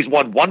special. He's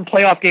won one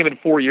playoff game in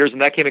 4 years,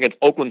 and that came against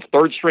Oakland's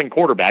third-string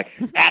quarterback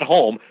at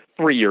home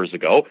 3 years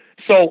ago.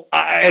 So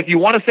if you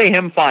want to say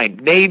him, fine.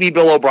 Maybe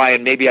Bill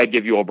O'Brien. Maybe I'd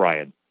give you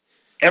O'Brien.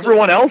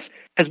 Everyone else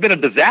has been a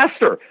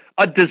disaster,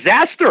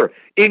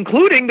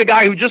 including the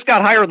guy who just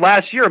got hired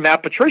last year,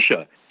 Matt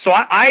Patricia. So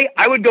I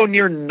would go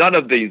near none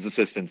of these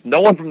assistants,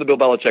 no one from the Bill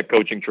Belichick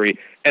coaching tree,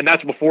 and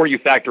that's before you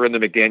factor in the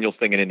McDaniels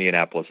thing in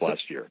Indianapolis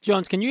last year.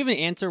 Jones, can you even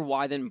answer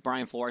why then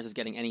Brian Flores is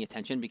getting any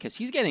attention? Because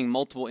he's getting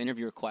multiple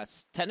interview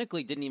requests.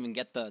 Technically didn't even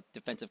get the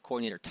defensive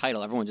coordinator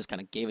title. Everyone just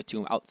kind of gave it to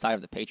him outside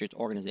of the Patriots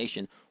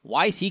organization.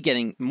 Why is he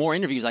getting more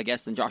interviews, I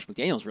guess, than Josh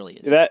McDaniels really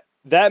is?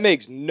 That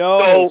makes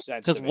no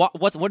sense. Because what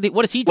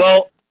does he do?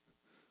 Well,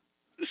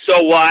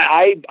 so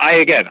I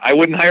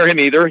wouldn't hire him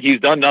either. He's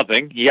done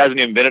nothing. He hasn't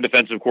even been a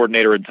defensive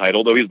coordinator in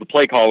title, though he's the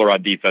play caller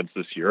on defense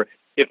this year,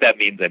 if that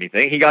means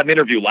anything. He got an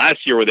interview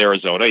last year with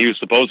Arizona. He was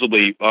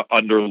supposedly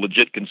under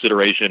legit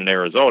consideration in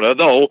Arizona,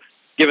 though,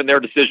 given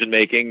their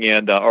decision-making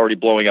and already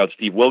blowing out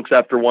Steve Wilkes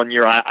after 1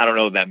 year, I don't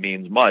know if that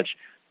means much.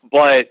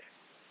 But,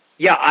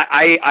 yeah,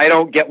 I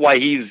don't get why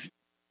he's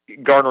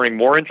garnering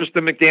more interest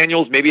than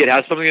McDaniels. Maybe it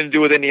has something to do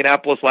with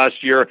Indianapolis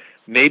last year.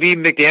 Maybe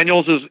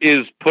McDaniels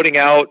is putting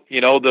out,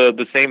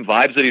 the same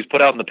vibes that he's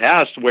put out in the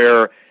past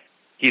where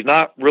he's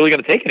not really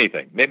going to take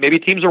anything. Maybe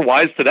teams are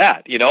wise to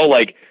that,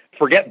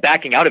 forget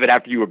backing out of it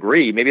after you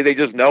agree. Maybe they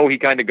just know he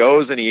kind of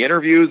goes and he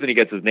interviews and he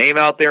gets his name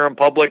out there in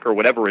public or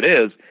whatever it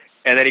is.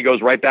 And then he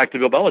goes right back to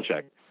Bill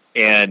Belichick.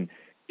 And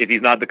if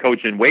he's not the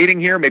coach in waiting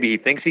here, maybe he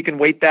thinks he can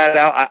wait that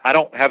out. I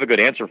don't have a good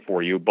answer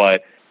for you,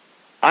 but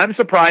I'm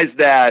surprised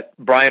that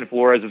Brian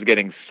Flores is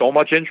getting so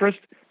much interest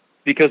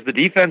because the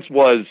defense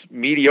was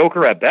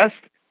mediocre at best.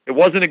 It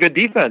wasn't a good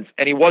defense,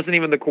 and he wasn't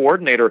even the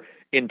coordinator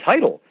in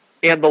title.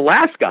 And the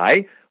last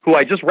guy, who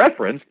I just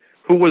referenced,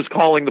 who was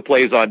calling the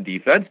plays on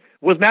defense,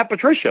 was Matt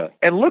Patricia.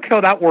 And look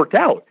how that worked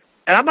out.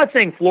 And I'm not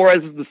saying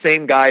Flores is the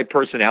same guy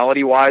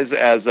personality-wise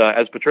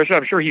as Patricia.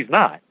 I'm sure he's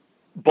not.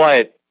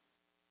 But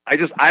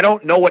I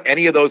don't know what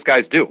any of those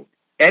guys do.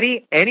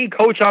 Any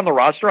coach on the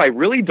roster, I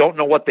really don't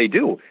know what they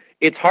do.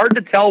 It's hard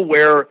to tell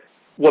where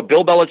what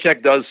Bill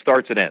Belichick does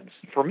starts and ends,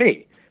 for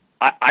me.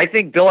 I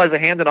think Bill has a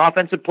hand in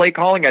offensive play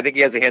calling. I think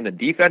he has a hand in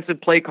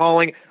defensive play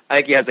calling. I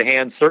think he has a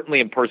hand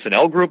certainly in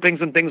personnel groupings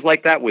and things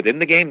like that within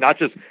the game, not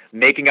just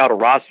making out a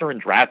roster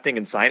and drafting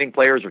and signing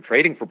players or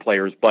trading for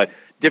players, but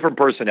different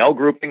personnel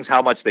groupings,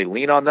 how much they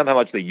lean on them, how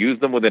much they use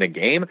them within a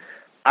game.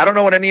 I don't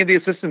know what any of the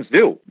assistants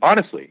do,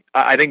 honestly.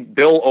 I think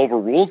Bill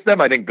overrules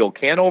them. I think Bill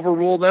can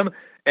overrule them.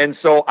 And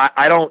so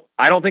I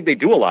don't think they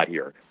do a lot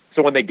here.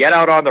 So when they get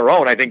out on their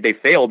own, I think they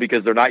fail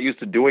because they're not used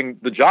to doing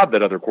the job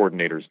that other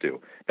coordinators do.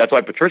 That's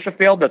why Patricia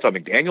failed. That's why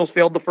McDaniels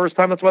failed the first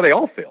time. That's why they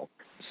all fail.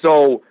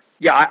 So,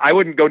 yeah, I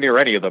wouldn't go near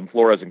any of them,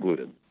 Flores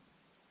included.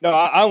 No,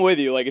 I'm with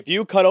you. Like, if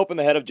you cut open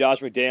the head of Josh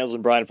McDaniels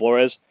and Brian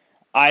Flores,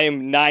 I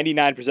am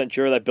 99%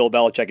 sure that Bill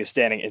Belichick is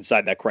standing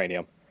inside that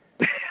cranium.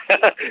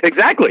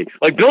 Exactly.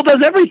 Like, Bill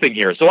does everything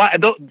here. So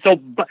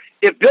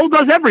if Bill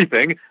does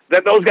everything,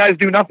 then those guys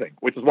do nothing,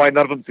 which is why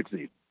none of them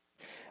succeed.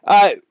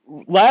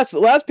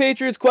 Last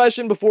Patriots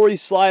question before we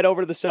slide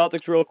over to the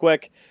Celtics real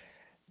quick.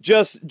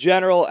 Just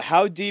general,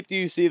 how deep do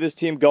you see this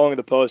team going in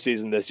the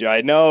postseason this year?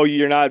 I know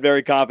you're not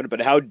very confident, but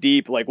how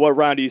deep, like what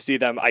round do you see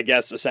them, I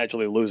guess,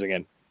 essentially losing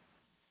in?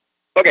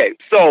 Okay,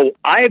 so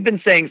I have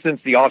been saying since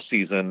the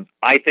offseason,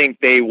 I think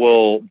they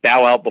will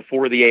bow out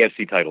before the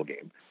AFC title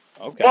game.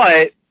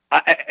 Okay.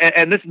 But,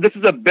 and this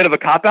is a bit of a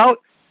cop-out,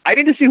 I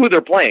need to see who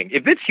they're playing.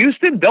 If it's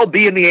Houston, they'll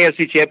be in the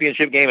AFC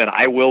Championship game, and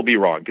I will be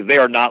wrong because they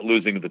are not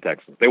losing to the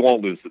Texans. They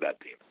won't lose to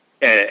that team.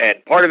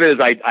 And part of it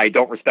is I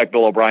don't respect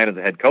Bill O'Brien as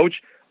a head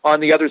coach.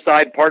 On the other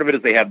side, part of it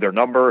is they have their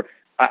number.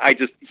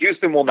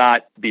 Houston will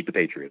not beat the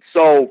Patriots.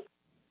 So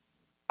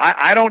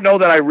I don't know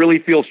that I really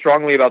feel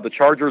strongly about the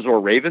Chargers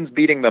or Ravens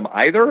beating them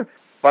either,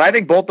 but I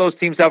think both those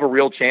teams have a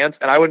real chance,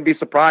 and I wouldn't be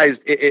surprised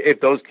if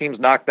those teams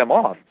knock them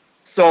off.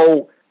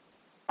 So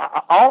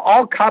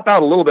I'll cop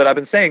out a little bit. I've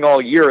been saying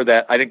all year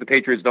that I think the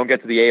Patriots don't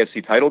get to the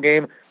AFC title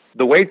game.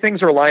 The way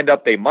things are lined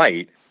up, they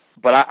might,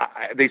 but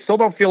they still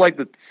don't feel like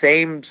the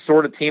same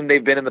sort of team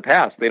they've been in the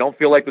past. They don't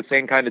feel like the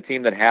same kind of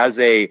team that has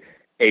a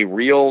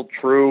real,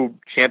 true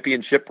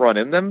championship run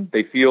in them.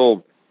 They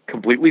feel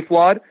completely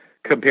flawed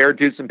compared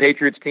to some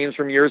Patriots teams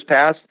from years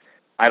past.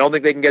 I don't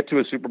think they can get to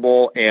a Super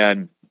Bowl.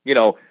 And,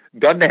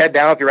 gun to head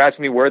down, if you're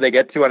asking me where they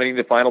get to on any of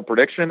the final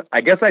prediction,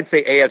 I guess I'd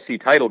say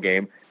AFC title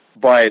game,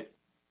 but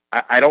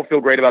I don't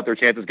feel great about their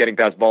chances getting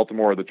past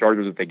Baltimore or the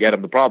Chargers if they get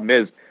them. The problem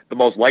is the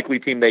most likely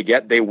team they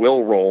get, they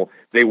will roll,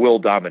 they will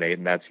dominate,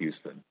 and that's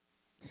Houston.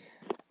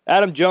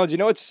 Adam Jones,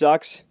 what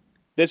sucks?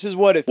 This is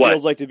what it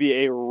feels like to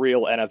be a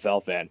real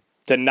NFL fan,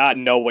 to not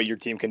know what your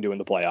team can do in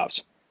the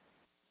playoffs.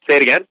 Say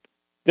it again?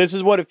 This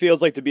is what it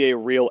feels like to be a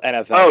real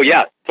NFL fan. Oh,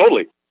 yeah,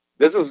 totally.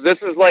 This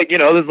is like, this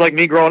is like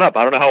me growing up.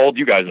 I don't know how old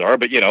you guys are,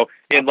 but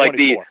in like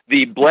 24.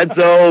 the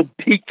Bledsoe,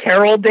 Pete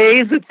Carroll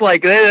days, it's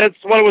like that's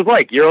what it was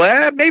like. You're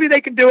like, maybe they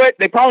can do it.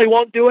 They probably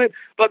won't do it,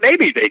 but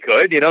maybe they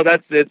could.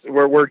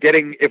 We're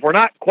getting, if we're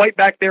not quite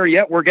back there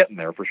yet, we're getting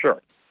there for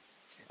sure.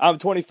 I'm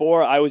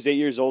 24. I was 8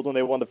 years old when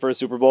they won the first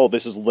Super Bowl.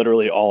 This is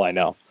literally all I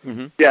know.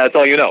 Mm-hmm. Yeah, that's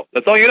all you know.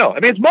 That's all you know. I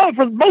mean,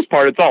 for the most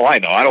part, it's all I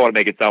know. I don't want to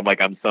make it sound like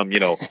I'm some,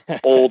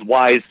 old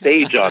wise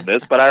sage on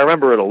this, but I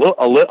remember it a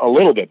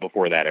little bit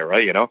before that era.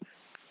 All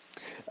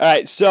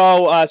right,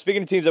 so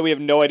speaking of teams that we have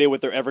no idea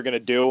what they're ever going to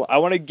do, I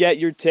want to get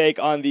your take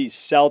on the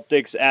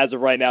Celtics as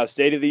of right now.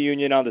 State of the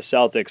Union on the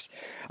Celtics.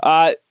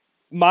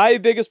 My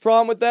biggest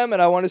problem with them,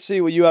 and I want to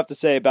see what you have to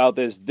say about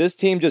this, this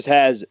team just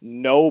has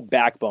no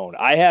backbone.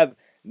 I have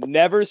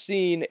never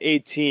seen a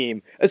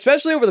team,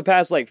 especially over the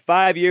past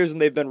 5 years when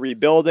they've been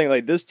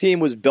rebuilding, this team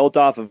was built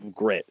off of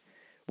grit.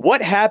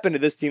 What happened to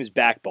this team's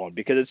backbone?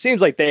 Because it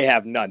seems like they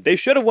have none. They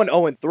should have won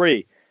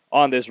 0-3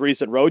 on this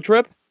recent road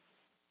trip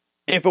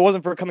if it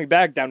wasn't for coming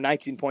back down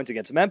 19 points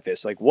against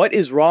Memphis. What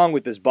is wrong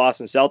with this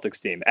Boston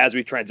Celtics team as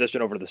we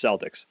transition over to the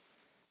Celtics?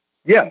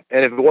 Yeah,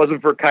 and if it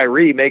wasn't for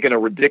Kyrie making a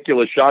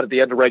ridiculous shot at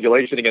the end of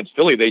regulation against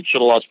Philly, they should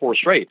have lost 4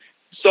 straight.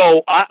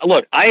 So,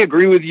 I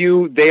agree with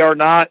you. They are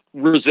not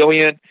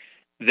resilient.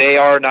 They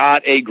are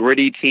not a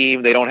gritty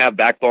team. They don't have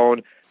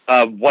backbone.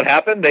 What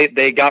happened?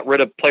 They got rid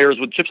of players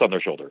with chips on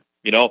their shoulder.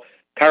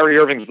 Kyrie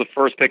Irving's the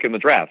first pick in the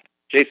draft.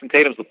 Jason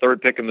Tatum's the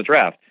 3rd pick in the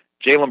draft.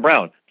 Jaylen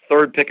Brown,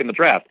 3rd pick in the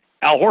draft.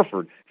 Al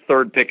Horford,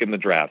 3rd pick in the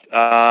draft. Who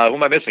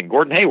am I missing?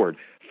 Gordon Hayward,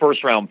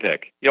 1st-round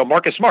pick.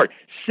 Marcus Smart,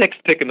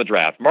 6th pick in the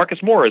draft.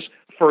 Marcus Morris,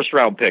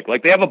 1st-round pick.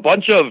 They have a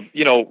bunch of,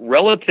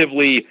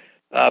 relatively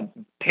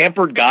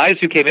pampered guys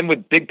who came in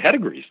with big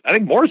pedigrees. I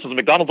think Morris was a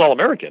McDonald's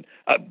All-American.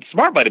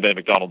 Smart might have been a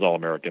McDonald's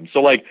All-American.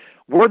 So,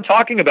 we're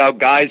talking about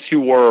guys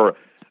who were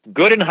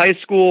good in high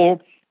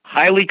school,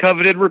 highly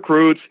coveted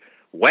recruits,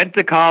 went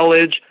to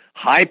college,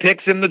 high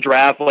picks in the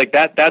draft.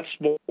 That's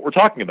what we're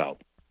talking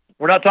about.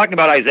 We're not talking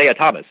about Isaiah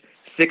Thomas,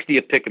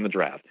 60th pick in the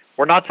draft.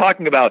 We're not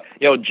talking about,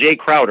 Jay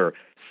Crowder,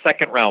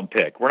 2nd-round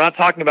pick. We're not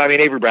talking about,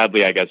 Avery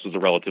Bradley, I guess, was a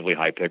relatively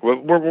high pick.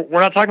 We're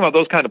not talking about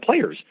those kind of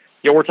players.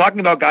 We're talking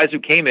about guys who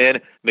came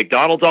in,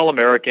 McDonald's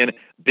All-American,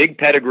 big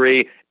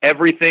pedigree.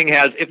 Everything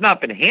has, if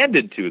not been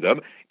handed to them,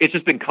 it's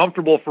just been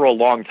comfortable for a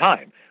long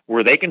time,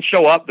 where they can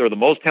show up, they're the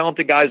most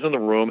talented guys in the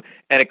room,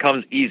 and it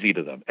comes easy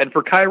to them. And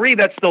for Kyrie,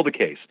 that's still the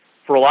case.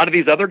 For a lot of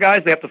these other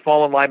guys, they have to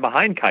fall in line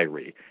behind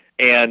Kyrie,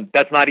 and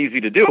that's not easy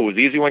to do. It was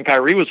easy when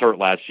Kyrie was hurt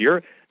last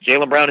year.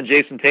 Jaylen Brown and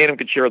Jason Tatum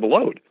could share the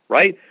load,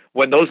 right?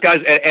 When those guys,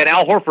 and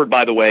Al Horford,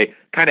 by the way,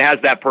 kind of has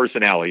that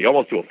personality,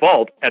 almost to a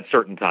fault at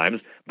certain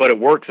times, but it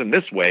works in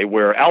this way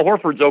where Al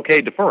Horford's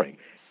okay deferring.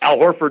 Al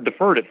Horford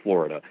deferred at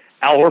Florida.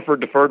 Al Horford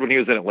deferred when he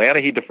was in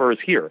Atlanta. He defers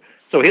here.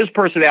 So his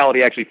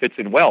personality actually fits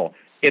in well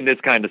in this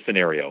kind of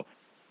scenario.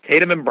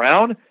 Tatum and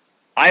Brown,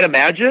 I'd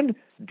imagine,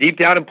 deep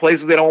down in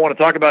places they don't want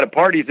to talk about at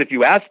parties, if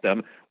you ask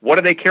them, what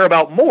do they care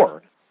about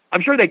more?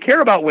 I'm sure they care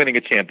about winning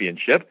a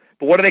championship,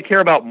 but what do they care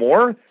about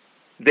more?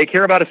 They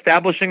care about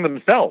establishing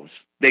themselves.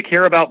 They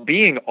care about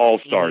being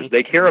all-stars.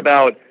 They care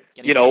about,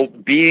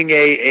 being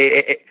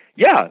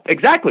yeah,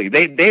 exactly.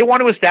 They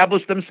want to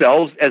establish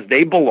themselves as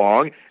they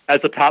belong as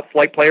a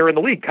top-flight player in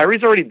the league.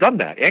 Kyrie's already done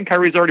that, and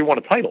Kyrie's already won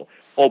a title.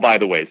 Oh, by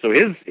the way, so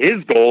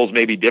his goals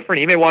may be different.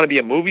 He may want to be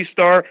a movie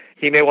star.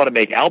 He may want to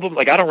make albums.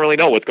 I don't really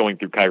know what's going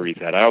through Kyrie's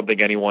head. I don't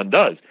think anyone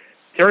does.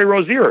 Terry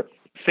Rozier,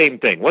 same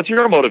thing. What's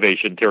your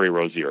motivation, Terry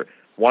Rozier?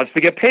 Wants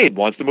to get paid,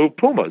 wants to move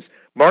Pumas.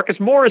 Marcus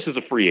Morris is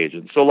a free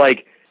agent. So,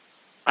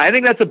 I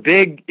think that's a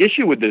big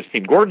issue with this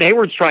team. Gordon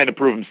Hayward's trying to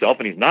prove himself,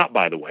 and he's not,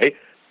 by the way,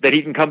 that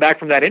he can come back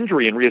from that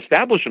injury and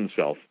reestablish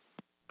himself.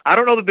 I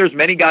don't know that there's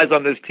many guys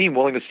on this team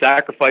willing to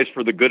sacrifice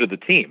for the good of the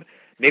team.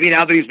 Maybe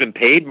now that he's been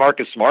paid,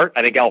 Marcus Smart,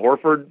 I think Al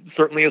Horford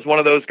certainly is one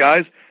of those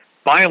guys.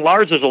 By and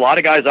large, there's a lot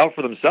of guys out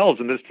for themselves,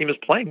 and this team is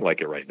playing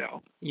like it right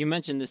now. You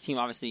mentioned this team,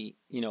 obviously,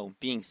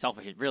 being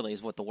selfish. It really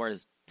is what the word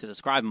is to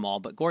describe them all.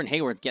 But Gordon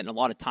Hayward's getting a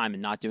lot of time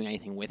and not doing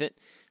anything with it.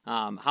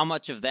 How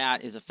much of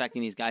that is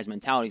affecting these guys'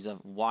 mentalities of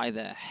why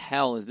the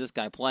hell is this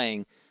guy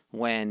playing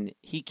when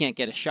he can't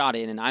get a shot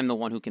in and I'm the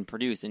one who can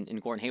produce,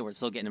 and Gordon Hayward's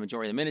still getting a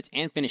majority of the minutes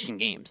and finishing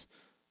games?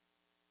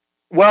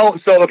 Well,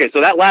 so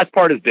that last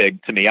part is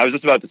big to me. I was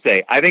just about to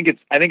say, I think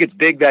it's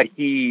big that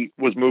he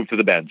was moved to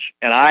the bench,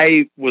 and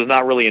I was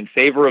not really in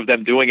favor of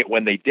them doing it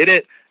when they did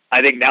it.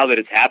 I think now that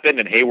it's happened,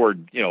 and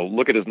Hayward,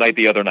 look at his night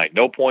the other night,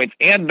 no points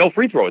and no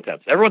free throw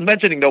attempts. Everyone's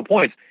mentioning no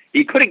points.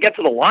 He couldn't get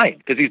to the line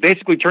because he's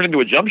basically turned into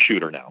a jump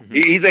shooter now.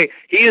 Mm-hmm.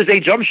 He is a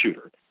jump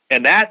shooter,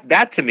 and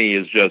that to me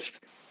is just,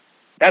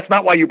 that's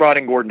not why you brought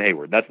in Gordon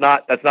Hayward. That's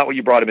not what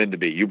you brought him in to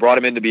be. You brought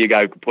him in to be a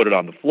guy who could put it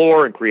on the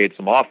floor and create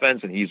some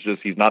offense, and he's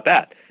not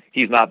that.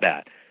 He's not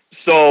that.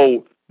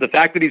 So the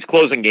fact that he's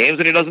closing games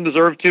and he doesn't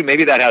deserve to,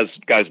 maybe that has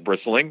guys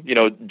bristling.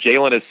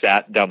 Jaylen has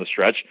sat down the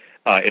stretch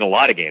in a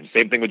lot of games.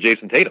 Same thing with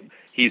Jason Tatum.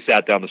 He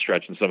sat down the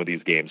stretch in some of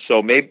these games.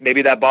 So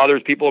maybe that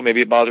bothers people.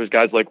 Maybe it bothers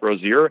guys like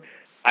Rozier.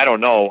 I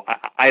don't know.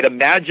 I'd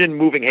imagine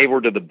moving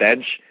Hayward to the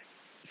bench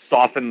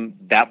softened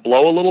that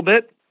blow a little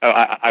bit.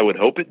 I would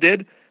hope it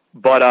did.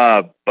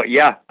 But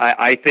yeah,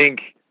 I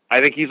think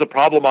he's a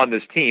problem on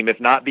this team, if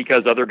not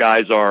because other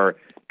guys are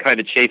kind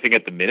of chafing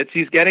at the minutes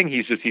he's getting.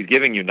 He's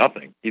giving you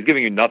nothing. He's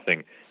giving you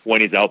nothing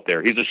when he's out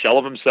there. He's a shell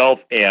of himself,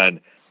 and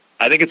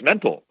I think it's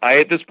mental. I,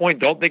 at this point,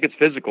 don't think it's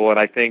physical, and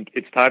I think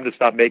it's time to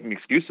stop making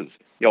excuses.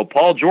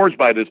 Paul George,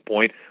 by this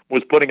point,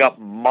 was putting up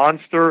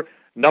monster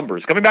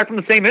numbers. Coming back from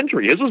the same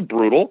injury. His was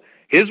brutal.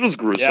 His was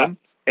gruesome. Yeah.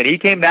 And he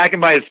came back,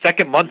 and by his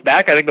second month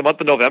back, I think the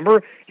month of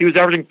November, he was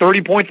averaging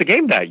 30 points a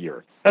game that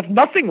year. That's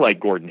nothing like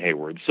Gordon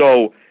Hayward.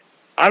 So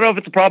I don't know if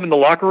it's a problem in the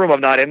locker room.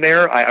 I'm not in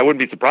there. I wouldn't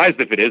be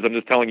surprised if it is. I'm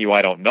just telling you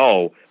I don't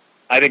know.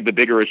 I think the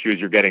bigger issue is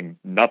you're getting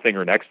nothing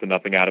or next to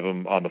nothing out of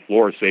him on the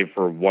floor, save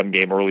for one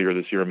game earlier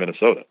this year in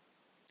Minnesota.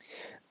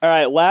 All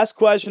right, last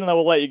question, and then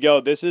we'll let you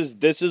go. This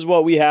is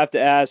what we have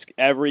to ask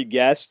every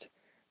guest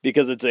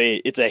because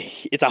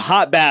it's a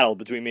hot battle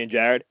between me and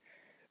Jared.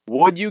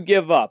 Would you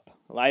give up?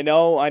 I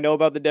know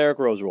about the Derrick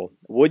Rose rule.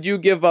 Would you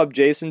give up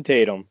Jason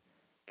Tatum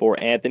for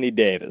Anthony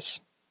Davis?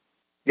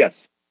 Yes.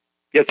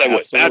 Yes, I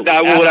would.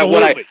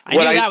 Absolutely. I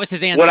knew that was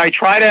his answer. When I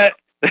try to,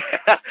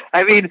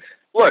 I mean,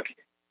 look,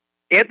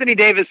 Anthony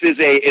Davis is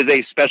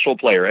a special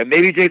player, and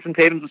maybe Jason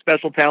Tatum's a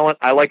special talent.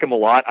 I like him a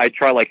lot. I'd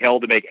try like hell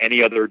to make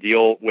any other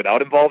deal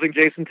without involving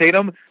Jason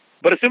Tatum.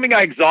 But assuming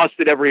I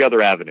exhausted every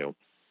other avenue,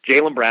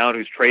 Jaylen Brown,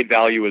 whose trade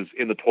value is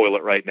in the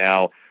toilet right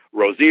now,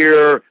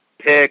 Rozier,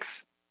 Picks,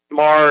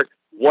 Smart,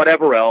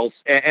 whatever else.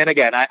 And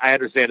again, I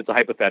understand it's a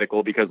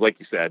hypothetical because, like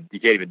you said, you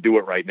can't even do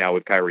it right now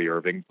with Kyrie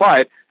Irving.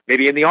 But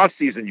maybe in the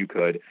offseason you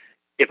could.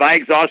 If I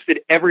exhausted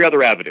every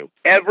other avenue,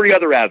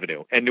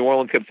 and New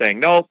Orleans kept saying,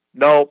 no,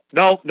 and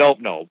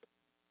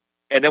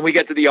then we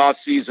get to the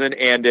offseason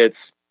and it's,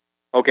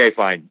 okay,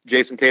 fine,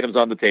 Jason Tatum's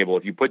on the table.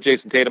 If you put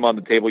Jason Tatum on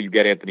the table, you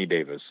get Anthony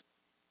Davis.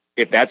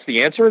 If that's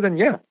the answer, then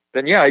yeah,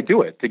 I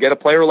do it. To get a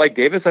player like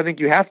Davis, I think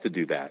you have to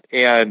do that.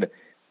 And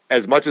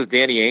as much as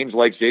Danny Ainge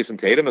likes Jason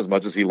Tatum, as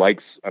much as he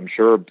likes, I'm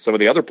sure, some of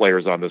the other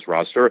players on this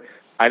roster,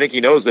 I think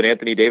he knows that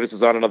Anthony Davis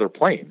is on another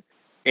plane.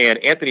 And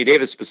Anthony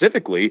Davis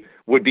specifically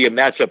would be a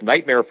matchup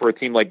nightmare for a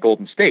team like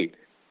Golden State,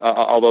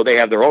 although they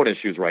have their own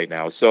issues right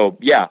now. So,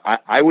 yeah,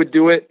 I would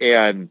do it.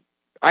 And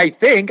I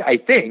think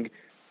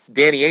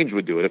Danny Ainge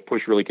would do it if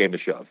push really came to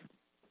shove.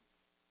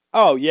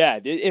 Oh,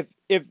 yeah. If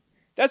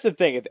that's the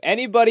thing. If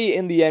anybody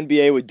in the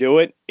NBA would do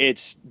it,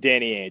 it's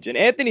Danny Ainge. And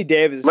Anthony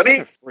Davis is such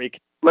a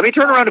freak. Let me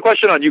turn around the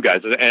question on you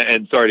guys,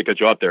 and sorry to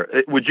cut you off there.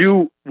 Would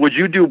you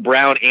do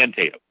Brown and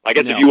Tatum? I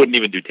guess if you wouldn't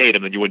even do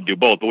Tatum, then you wouldn't do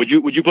both. But would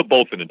you put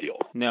both in a deal?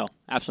 No,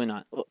 absolutely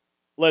not.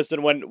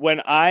 Listen,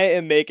 when I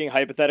am making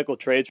hypothetical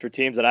trades for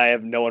teams that I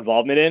have no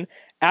involvement in,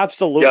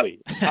 absolutely,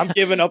 yep. I'm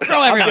giving up.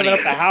 I'm giving up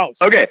the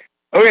house. Okay.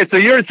 So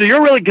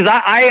you're really, because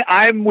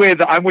I'm with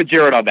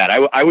Jared on that.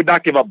 I would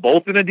not give up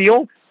both in a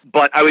deal,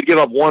 but I would give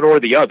up one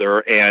or the other,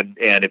 and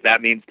if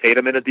that means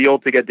Tatum in a deal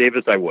to get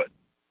Davis, I would.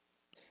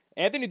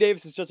 Anthony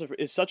Davis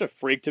is such a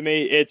freak to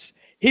me.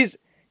 He's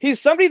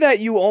somebody that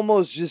you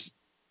almost just,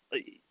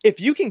 if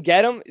you can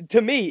get him,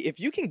 to me, if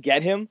you can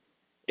get him,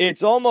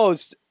 it's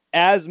almost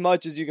as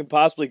much as you can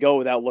possibly go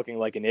without looking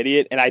like an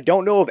idiot. And I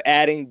don't know if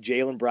adding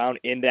Jaylen Brown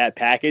in that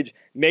package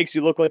makes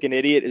you look like an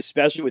idiot,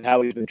 especially with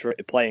how he's been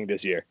playing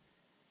this year.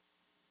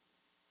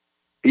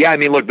 Yeah, I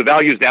mean, look, the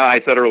value's down.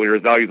 I said earlier,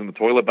 his value's in the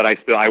toilet, but I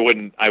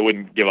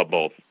wouldn't give up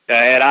both.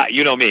 And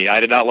you know me, I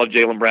did not love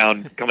Jaylen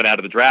Brown coming out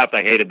of the draft.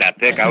 I hated that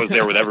pick. I was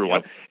there with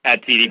everyone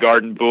at TD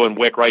Garden, booing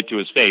Wick right to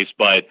his face.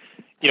 But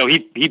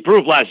he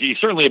proved last year he's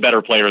certainly a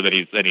better player than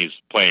he's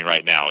playing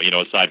right now.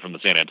 Aside from the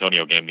San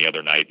Antonio game the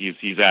other night,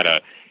 he's had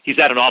an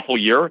awful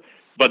year.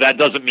 But that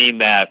doesn't mean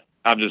that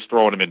I'm just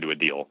throwing him into a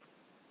deal.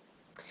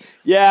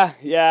 Yeah.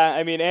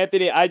 I mean,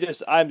 Anthony, I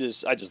just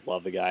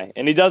love the guy,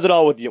 and he does it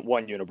all with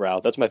one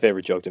unibrow. That's my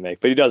favorite joke to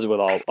make, but he does it with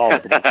all of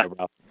the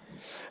unibrow.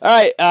 All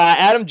right,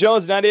 Adam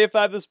Jones,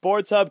 98.5 The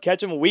Sports Hub.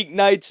 Catch him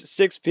weeknights,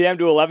 6 p.m.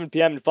 to 11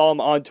 p.m. and follow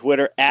him on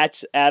Twitter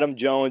at Adam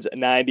Jones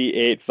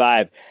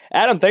 98.5.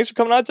 Adam, thanks for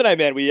coming on tonight,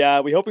 man. We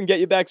hope we can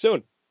get you back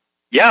soon.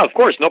 Yeah, of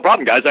course, no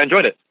problem, guys. I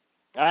enjoyed it.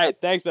 All right,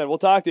 thanks, man. We'll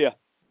talk to you.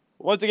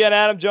 Once again,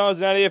 Adam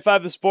Jones,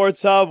 98.5 The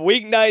Sports Hub,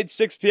 weeknights,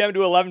 6 p.m.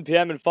 to 11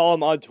 p.m. and follow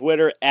him on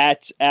Twitter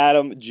at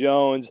Adam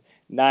Jones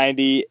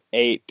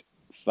 98.5.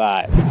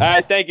 All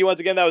right, thank you once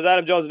again. That was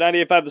Adam Jones,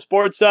 98.5 The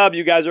Sports Hub.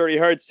 You guys already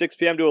heard 6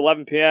 p.m. to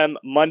 11 p.m.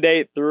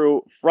 Monday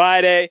through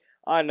Friday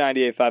on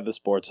 98.5 The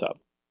Sports Hub.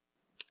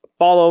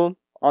 Follow him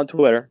on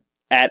Twitter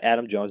at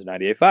Adam Jones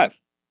 98.5. All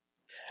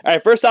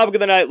right, first topic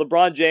of the night,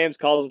 LeBron James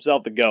calls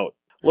himself the GOAT.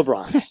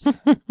 LeBron.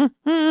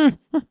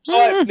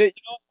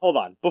 Hold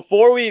on.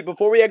 Before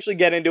we actually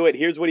get into it,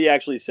 here's what he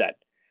actually said.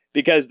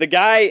 Because the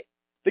guy's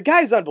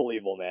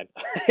unbelievable, man.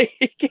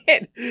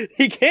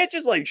 he can't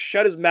just like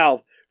shut his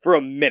mouth for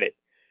a minute.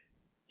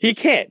 He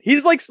can't.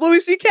 He's like Louis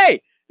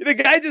C.K. The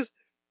guy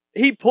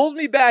he pulls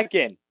me back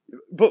in.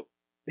 But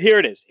here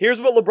it is.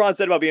 Here's what LeBron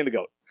said about being the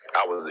GOAT.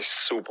 I was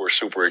super,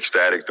 super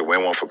ecstatic to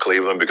win one for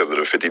Cleveland because of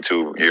the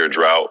 52-year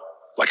drought.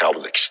 Like, I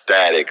was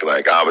ecstatic.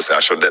 Like, obviously,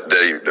 I showed that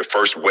the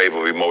first wave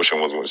of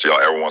emotion was when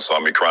everyone saw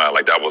me crying.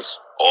 Like, that was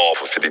all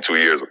for 52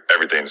 years.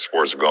 Everything in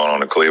sports going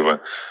on in Cleveland.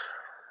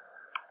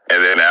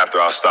 And then after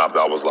I stopped,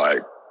 I was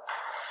like,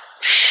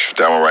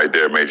 that one right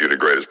there made you the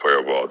greatest player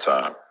of all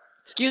time.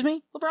 Excuse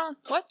me, LeBron?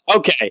 What?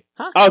 Okay.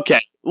 Huh? Okay.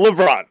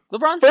 LeBron.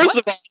 LeBron?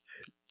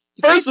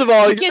 First of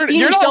all, you can't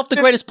deem yourself the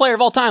greatest player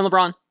of all time,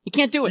 LeBron. You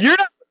can't do it.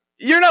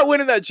 You're not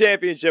winning that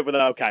championship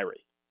without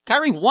Kyrie.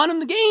 Kyrie won him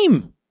the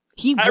game.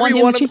 Kyrie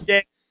won him the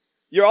game.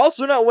 You're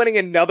also not winning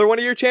another one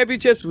of your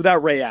championships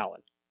without Ray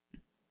Allen.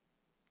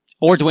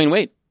 Or Dwayne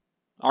Wade,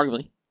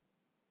 arguably.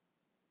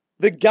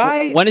 The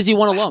guy... When has he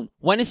won alone?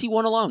 When has he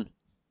won alone?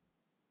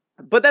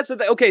 But that's the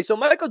thing. Okay, so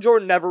Michael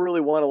Jordan never really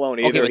won alone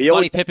either. Okay, but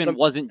Scottie Pippen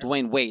wasn't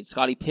Dwayne Wade.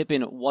 Scottie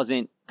Pippen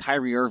wasn't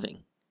Kyrie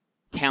Irving.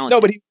 Talented.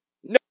 No,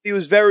 but he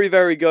was very,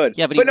 very good.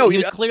 Yeah, but he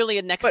was clearly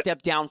a next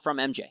step down from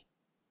MJ.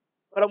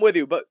 But I'm with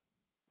you. But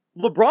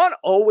LeBron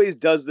always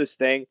does this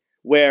thing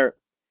where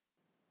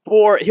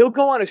he'll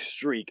go on a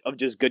streak of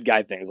just good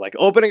guy things, like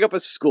opening up a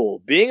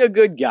school, being a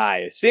good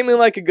guy, seeming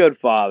like a good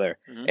father.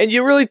 Mm-hmm. And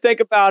you really think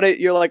about it,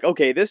 you're like,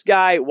 okay, this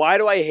guy, why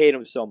do I hate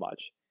him so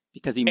much?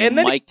 Because he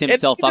mic'd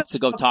himself up to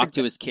go talk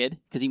to his kid.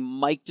 Because he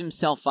mic'd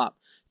himself up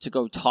to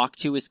go talk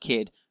to his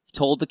kid.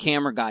 Told the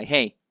camera guy,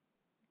 hey,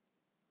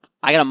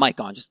 I got a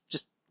mic on.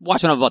 Just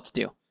watch what I'm about to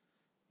do.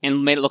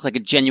 And made it look like a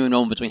genuine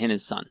moment between him and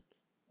his son.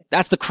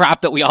 That's the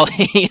crap that we all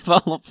hate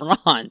about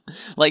LeBron.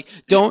 Like,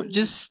 don't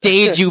just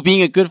stage you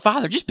being a good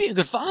father. Just be a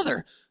good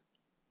father.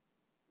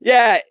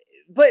 Yeah,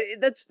 but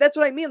that's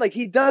what I mean. Like,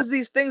 he does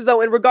these things,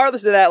 though, and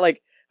regardless of that,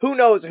 like, who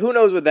knows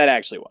what that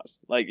actually was.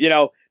 Like,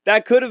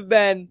 that could have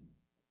been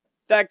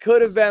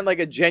like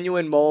a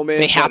genuine moment.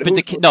 They happened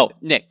to no,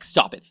 Nick,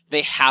 stop it.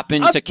 They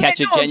happened to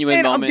catch a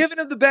genuine moment. I'm giving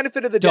him the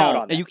benefit of the doubt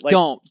on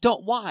that.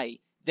 Don't. Why?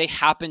 They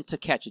happened to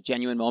catch a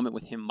genuine moment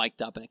with him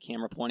mic'd up and a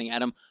camera pointing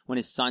at him when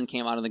his son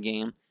came out of the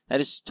game. That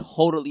is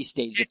totally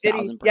staged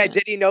 1,000%. Yeah,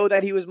 did he know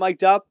that he was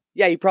mic'd up?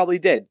 Yeah, he probably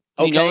did.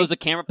 Did he know there was a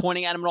camera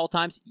pointing at him at all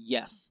times?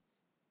 Yes.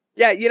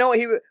 Yeah,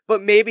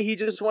 but maybe he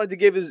just wanted to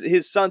give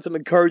his son some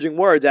encouraging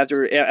words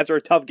after a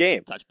tough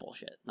game. Such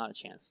bullshit. Not a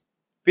chance.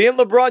 Being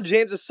LeBron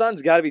James'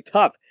 son's got to be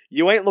tough.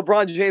 You ain't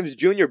LeBron James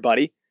Jr.,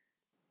 buddy.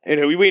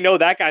 And we know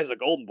that guy's a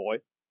golden boy.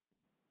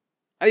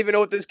 I don't even know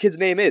what this kid's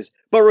name is.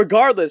 But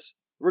regardless,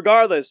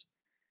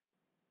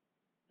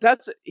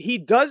 he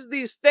does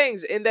these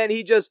things, and then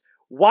he just,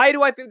 why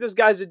do I think this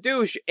guy's a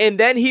douche? And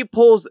then he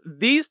pulls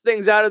these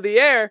things out of the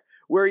air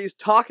where he's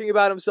talking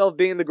about himself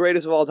being the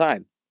greatest of all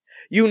time.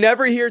 You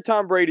never hear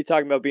Tom Brady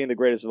talking about being the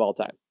greatest of all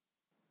time.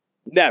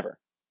 Never.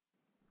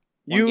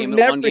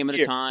 One game at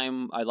a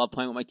time. I love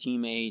playing with my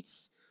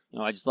teammates.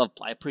 I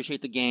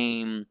appreciate the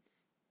game.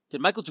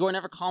 Did Michael Jordan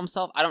ever call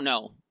himself? I don't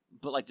know.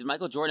 But, did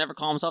Michael Jordan ever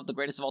call himself the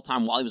greatest of all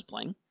time while he was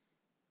playing?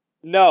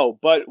 No,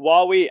 but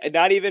I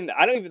don't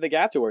even think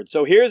afterwards.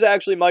 So here's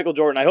actually Michael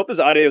Jordan. I hope this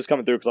audio is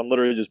coming through because I'm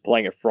literally just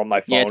playing it from my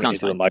phone. Yeah, it sounds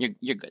fine.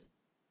 You're good.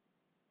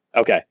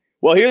 Okay.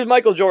 Well, here's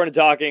Michael Jordan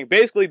talking,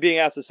 basically being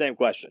asked the same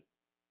question.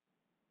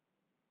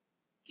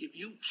 If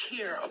you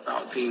care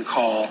about being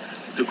called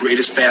the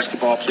greatest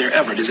basketball player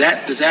ever, does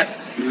that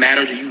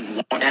matter to you?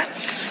 Want that?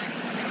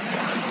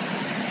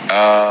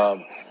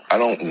 I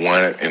don't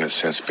want it in a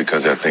sense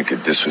because I think it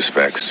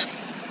disrespects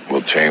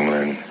Wilt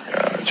Chamberlain,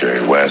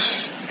 Jerry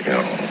West,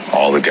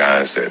 all the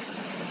guys that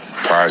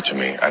prior to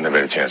me, I never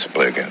had a chance to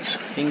play against.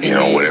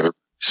 Whatever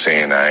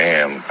saying I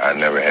am, I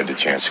never had the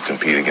chance to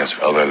compete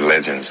against other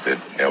legends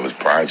that was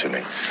prior to me.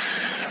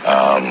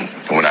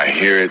 When I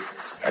hear it,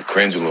 I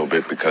cringe a little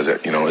bit because,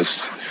 it's a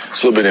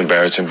little bit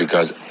embarrassing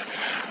because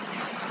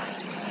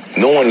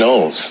no one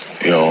knows,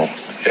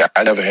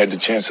 I never had the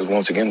chance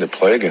once again to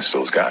play against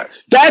those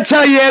guys. That's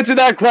how you answer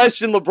that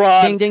question,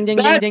 LeBron. Ding, ding, ding,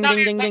 ding, ding,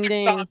 ding, ding,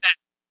 ding.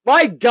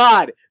 My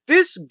God,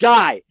 this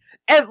guy,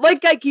 and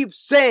like I keep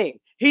saying,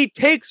 he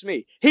takes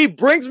me, he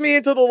brings me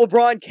into the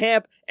LeBron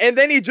camp, and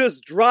then he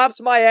just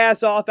drops my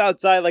ass off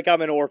outside like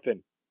I'm an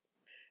orphan.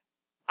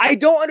 I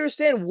don't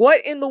understand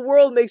what in the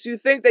world makes you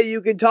think that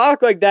you can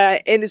talk like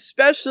that, and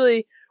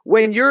especially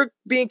when you're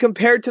being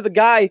compared to the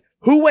guy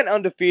who went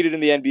undefeated in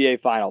the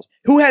NBA Finals,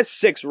 who has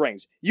 6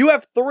 rings. You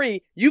have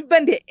 3. You've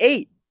been to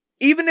 8.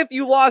 Even if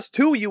you lost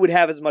 2, you would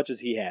have as much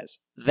as he has.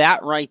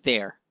 That right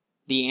there,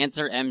 the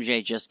answer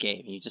MJ just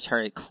gave, and you just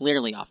heard it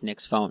clearly off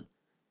Nick's phone,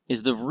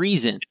 is the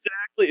reason.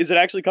 Is it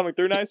actually coming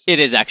through nice? It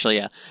is actually,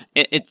 yeah.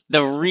 It's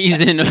the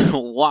reason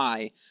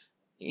why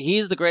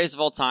he's the greatest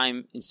of all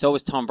time, and so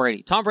is Tom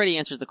Brady. Tom Brady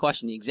answers the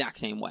question the exact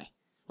same way.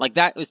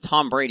 That was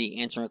Tom Brady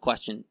answering a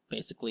question,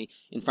 basically,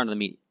 in front of the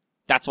media.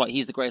 That's why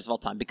he's the greatest of all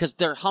time, because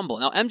they're humble.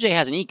 Now, MJ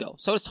has an ego.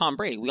 So does Tom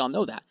Brady. We all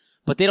know that.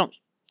 But they don't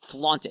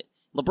flaunt it.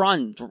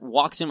 LeBron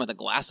walks in with a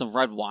glass of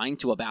red wine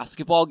to a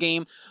basketball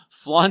game,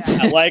 flaunts his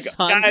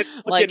son. Guys,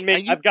 look at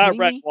me. I've got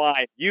red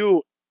wine.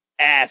 You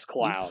ass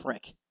clown. You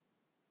prick.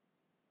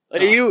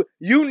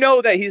 You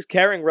know that he's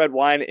carrying red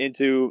wine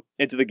into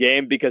the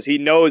game because he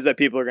knows that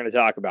people are going to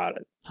talk about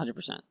it.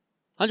 100%.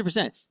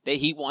 100%. That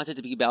he wants it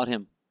to be about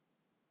him.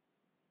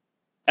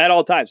 At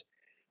all times.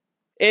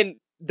 And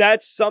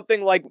that's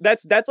something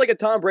that's like a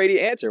Tom Brady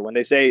answer when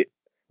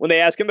they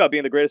ask him about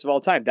being the greatest of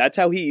all time. That's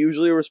how he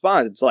usually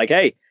responds. It's like,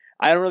 hey,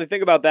 I don't really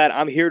think about that.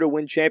 I'm here to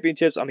win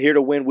championships. I'm here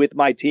to win with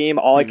my team.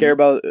 All I care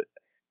about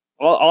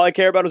All I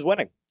care about is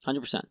winning.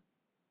 100%. All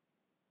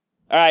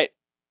right.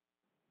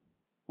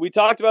 We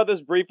talked about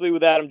this briefly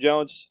with Adam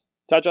Jones.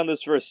 Touch on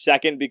this for a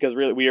second because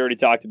really we already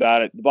talked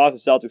about it. The Boston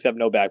Celtics have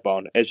no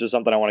backbone. It's just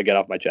something I want to get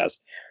off my chest.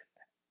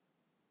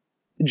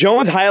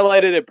 Jones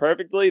highlighted it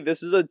perfectly.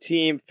 This is a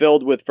team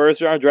filled with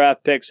first-round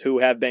draft picks who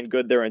have been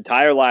good their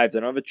entire lives. They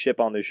don't have a chip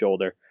on their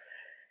shoulder,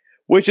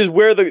 which is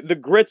where the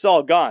grit's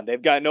all gone.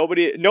 They've got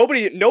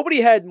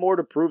nobody had more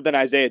to prove than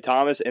Isaiah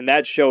Thomas, and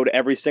that showed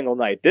every single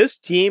night. This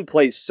team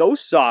plays so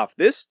soft.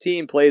 This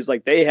team plays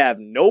like they have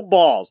no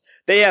balls.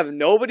 They have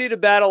nobody to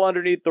battle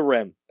underneath the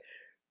rim.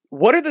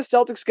 What are the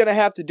Celtics going to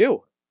have to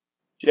do,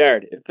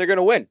 Jared, if they're going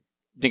to win?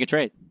 Make a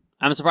trade.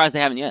 I'm surprised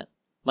they haven't yet.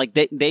 Like,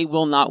 they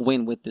will not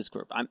win with this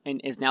group.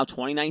 And it's now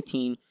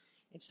 2019.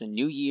 It's the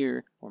new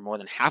year. We're more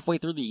than halfway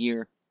through the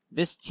year.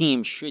 This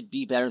team should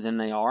be better than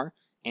they are.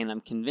 And I'm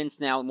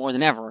convinced now more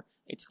than ever,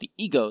 it's the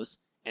egos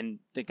and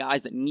the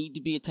guys that need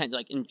to be attended.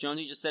 Like, and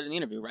Jonesy just said in the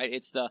interview, right?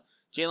 It's the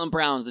Jaylen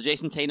Browns, the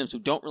Jason Tatums who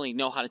don't really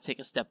know how to take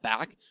a step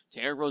back.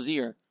 Terry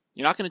Rozier.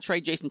 You're not going to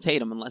trade Jason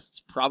Tatum unless it's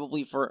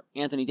probably for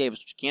Anthony Davis,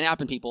 which can't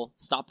happen, people.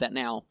 Stop that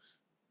now.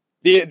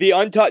 The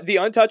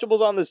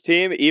untouchables on this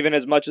team, even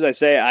as much as I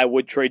say I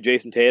would trade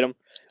Jason Tatum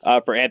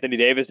for Anthony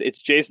Davis,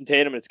 it's Jason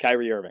Tatum and it's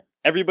Kyrie Irving.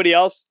 Everybody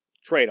else,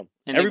 trade them.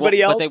 And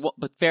everybody else,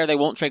 but they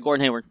won't trade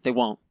Gordon Hayward. They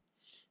won't.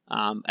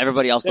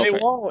 Everybody else, they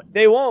won't.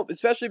 They won't,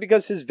 especially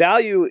because his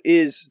value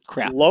is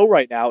low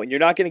right now, and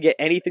you're not going to get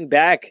anything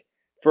back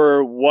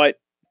for what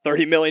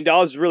 $30 million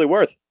is really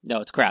worth.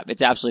 No, it's crap.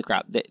 It's absolutely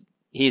crap.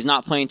 He's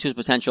not playing to his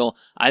potential.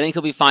 I think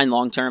he'll be fine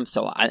long term,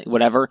 so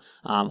whatever.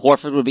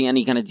 Horford would be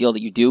any kind of deal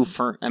that you do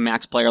for a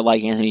max player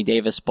like Anthony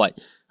Davis, but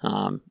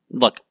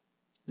look,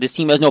 this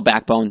team has no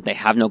backbone. They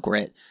have no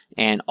grit,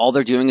 and all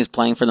they're doing is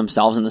playing for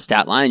themselves in the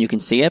stat line, and you can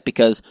see it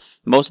because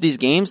most of these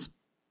games,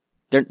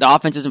 the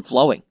offense isn't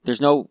flowing.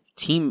 There's no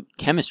team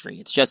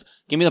chemistry. It's just,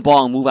 give me the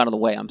ball and move out of the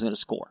way. I'm going to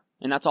score.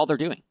 And that's all they're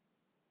doing.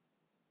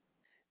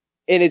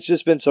 And it's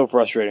just been so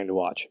frustrating to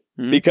watch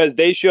because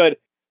they should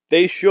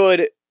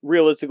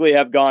realistically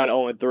have gone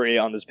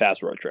 0-3 on this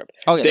past road trip.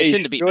 Oh yeah, they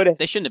shouldn't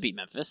have beat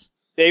Memphis.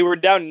 They were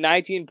down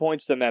 19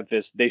 points to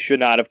Memphis. They should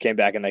not have came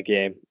back in that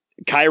game.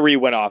 Kyrie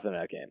went off in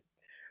that game.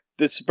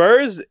 The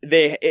Spurs,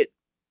 the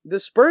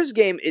Spurs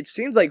game, it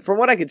seems like from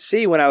what I could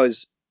see when I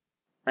was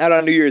out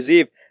on New Year's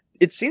Eve,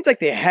 it seems like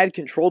they had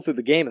control through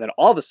the game, and then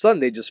all of a sudden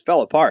they just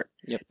fell apart.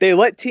 Yep. They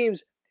let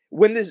teams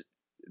when you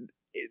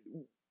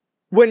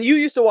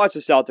used to watch the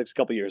Celtics a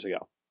couple years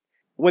ago,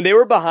 when they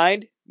were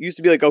behind, you used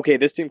to be like, okay,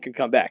 this team can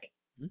come back.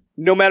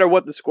 No matter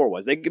what the score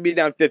was. They could be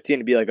down 15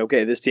 and be like,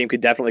 okay, this team could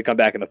definitely come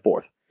back in the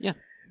fourth. Yeah.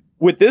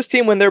 With this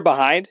team, when they're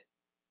behind,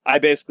 I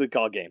basically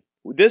call game.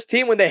 With this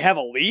team, when they have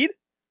a lead,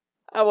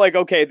 I'm like,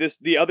 okay,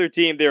 the other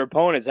team, their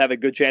opponents, have a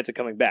good chance of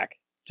coming back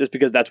just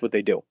because that's what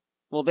they do.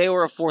 Well, they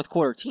were a fourth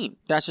quarter team.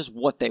 That's just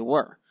what they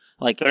were.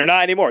 Like, they're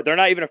not anymore. They're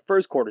not even a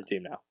first quarter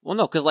team now. Well,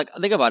 no, because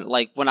think about it.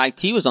 Like when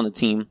IT was on the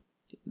team,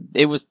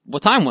 it was,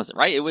 what time was it,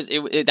 right?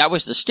 That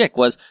was the shtick,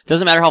 was,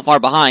 doesn't matter how far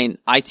behind,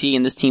 IT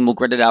and this team will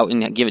grit it out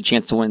and give a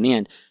chance to win in the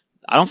end.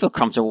 I don't feel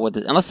comfortable with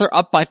it. Unless they're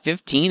up by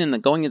 15 and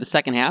then going into the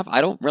second half, I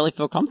don't really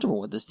feel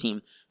comfortable with this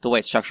team the way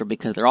it's structured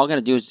because they're all going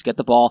to do is just get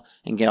the ball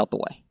and get out the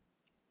way.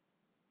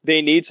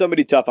 They need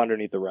somebody tough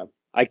underneath the rim.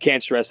 I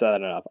can't stress that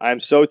enough. I'm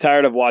so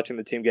tired of watching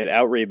the team get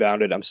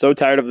out-rebounded. I'm so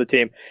tired of the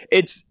team.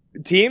 It's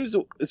teams,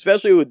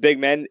 especially with big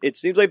men, it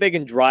seems like they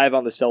can drive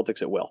on the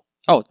Celtics at will.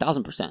 Oh,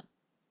 1,000%.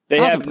 They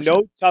have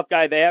no tough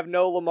guy. They have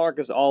no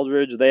LaMarcus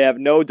Aldridge. They have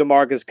no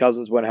DeMarcus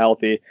Cousins when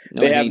healthy.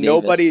 They have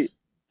nobody.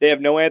 They have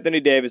no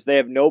Anthony Davis. They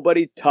have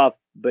nobody tough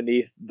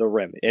beneath the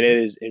rim. And it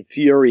is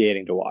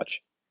infuriating to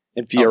watch.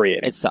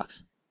 Infuriating. Oh, it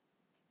sucks.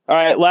 All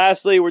right,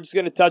 lastly, we're just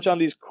going to touch on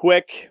these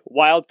quick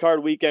wild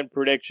card weekend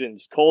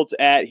predictions. Colts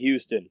at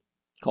Houston.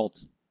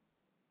 Colts,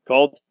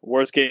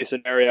 worst case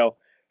scenario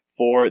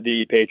for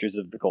the Patriots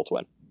if the Colts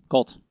win.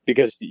 Colts.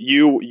 Because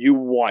you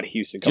want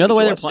Houston coming. Do you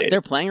know the way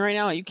they're playing right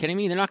now? Are you kidding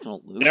me? They're not going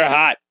to lose.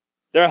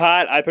 They're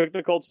hot. I picked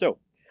the Colts too.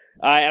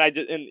 And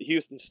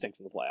Houston stinks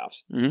in the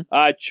playoffs.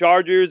 Mm-hmm.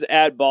 Chargers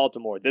at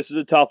Baltimore. This is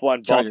a tough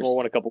one. Chargers. Baltimore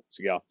won a couple weeks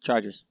ago.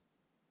 Chargers.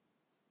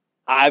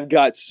 I've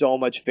got so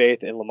much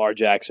faith in Lamar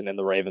Jackson and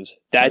the Ravens.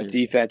 That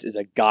defense is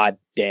a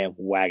goddamn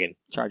wagon.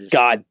 Chargers.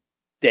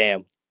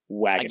 Goddamn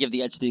wagon. I give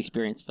the edge to the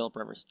experience. Philip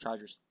Rivers.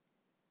 Chargers.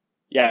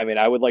 Yeah, I mean,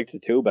 I would like to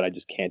too, but I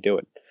just can't do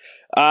it.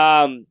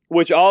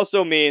 Which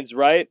also means,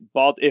 right,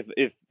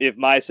 if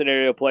my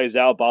scenario plays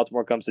out,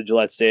 Baltimore comes to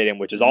Gillette Stadium,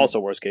 which is also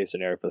worst case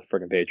scenario for the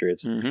freaking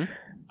Patriots.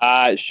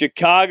 Mm-hmm.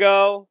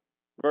 Chicago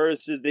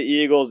versus the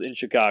Eagles in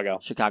Chicago.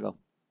 Chicago.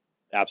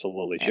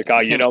 Absolutely.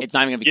 Chicago. It's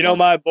not even going to be close.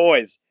 My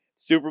boys.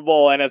 Super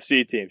Bowl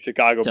NFC team,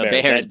 Chicago the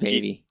Bears.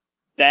 Baby.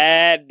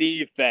 That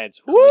defense.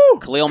 Woo!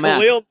 Khalil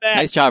Mack.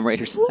 Nice job,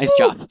 Raiders. Woo! Nice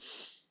job.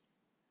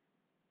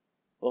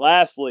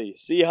 Lastly,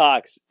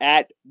 Seahawks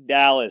at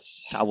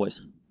Dallas.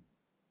 Cowboys.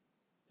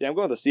 Yeah, I'm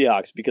going with the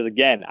Seahawks because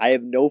again, I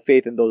have no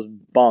faith in those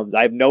bums.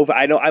 I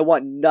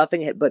want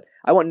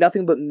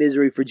nothing but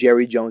misery for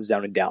Jerry Jones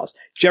down in Dallas.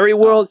 Jerry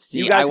World,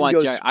 you guys I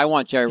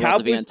want Jerry World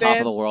to be on top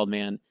of the world,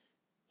 man.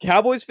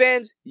 Cowboys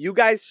fans, you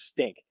guys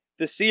stink.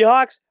 The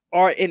Seahawks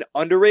are an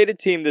underrated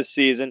team this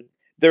season.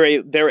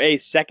 They're a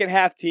second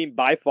half team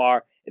by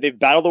far. They've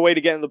battled their way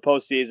to get in the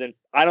postseason.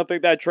 I don't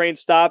think that train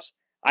stops.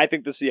 I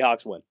think the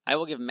Seahawks win. I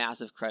will give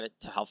massive credit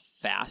to how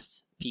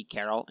fast Pete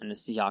Carroll and the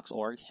Seahawks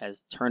org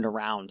has turned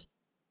around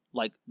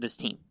like this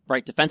team,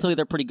 right? Defensively,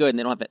 they're pretty good,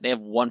 and they have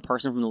one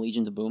person from the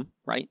Legion to boom,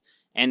 right?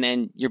 And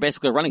then you're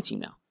basically a running team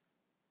now.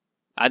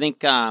 I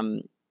think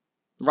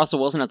Russell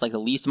Wilson has like the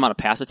least amount of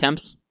pass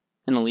attempts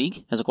in the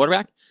league as a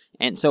quarterback,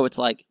 and so it's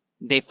like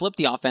they flipped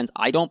the offense.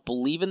 I don't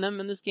believe in them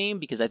in this game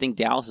because I think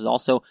Dallas has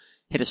also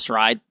hit a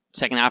stride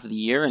second half of the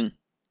year, and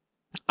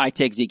I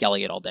take Zeke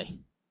Elliott all day.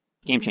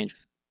 Game changer.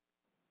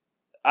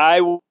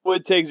 I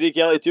would take Zeke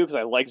Elliott too because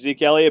I like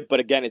Zeke Elliott, but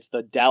again, it's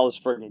the Dallas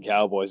freaking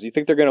Cowboys. You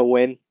think they're going to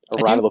win a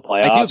round of the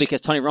playoffs? I do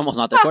because Tony Romo's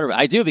not their quarterback.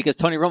 I do because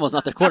Tony Romo's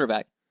not their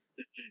quarterback.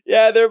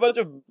 Yeah, they're a bunch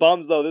of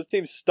bums though. This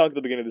team stunk at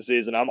the beginning of the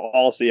season. I'm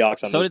all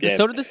Seahawks on this game.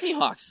 So did the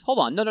Seahawks. Hold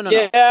on, no.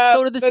 Yeah,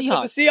 so did the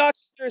Seahawks. The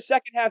Seahawks are a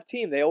second half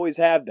team. They always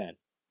have been.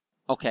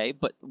 Okay,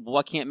 but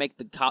what can't make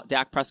the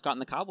Dak Prescott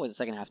and the Cowboys a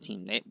second half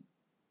team?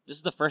 This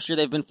is the first year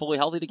they've been fully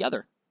healthy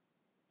together.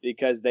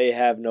 Because they've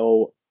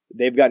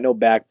got no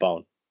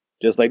backbone.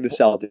 Just like the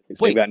Celtics,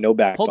 they've got no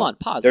backbone. Hold on,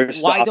 pause. They're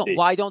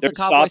why don't the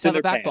Cowboys have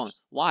a backbone?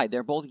 Pants. Why?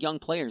 They're both young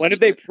players. When have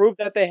they proved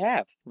that they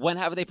have? When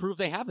have they proved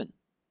they haven't?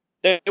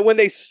 When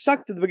they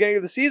sucked at the beginning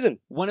of the season.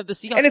 When have the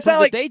Seahawks proved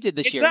that they did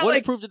this year? What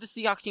has proved that the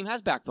Seahawks team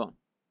has backbone?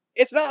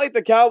 It's not like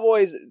the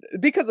Cowboys,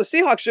 because the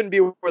Seahawks shouldn't be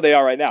where they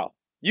are right now.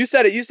 You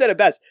said it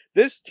best.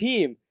 This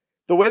team,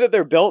 the way that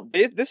they're built,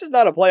 this is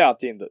not a playoff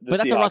team. But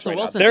that's Seahawks a Russell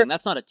Wilson thing.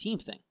 That's not a team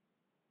thing.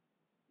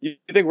 You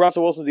think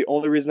Russell Wilson's the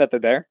only reason that they're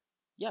there?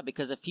 Yeah,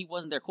 because if he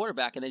wasn't their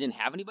quarterback and they didn't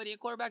have anybody at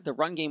quarterback, the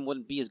run game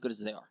wouldn't be as good as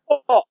they are.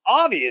 Well,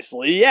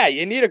 obviously, yeah.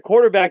 You need a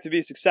quarterback to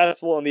be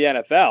successful in the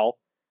NFL.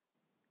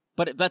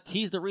 But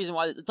he's the reason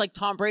why. It's like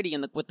Tom Brady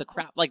with the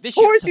crap. Like this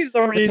year. Of course he's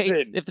the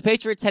reason. If the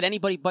Patriots had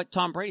anybody but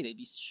Tom Brady, they'd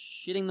be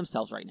shitting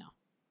themselves right now.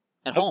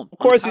 At home, of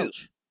course, on the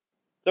couch.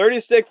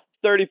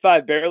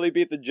 36-35, barely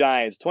beat the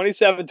Giants.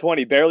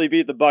 27-20, barely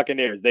beat the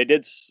Buccaneers. They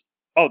did...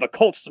 Oh, the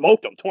Colts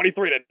smoked them,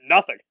 23-0.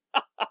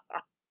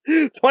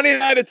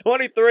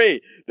 29-23,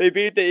 they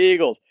beat the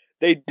Eagles.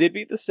 They did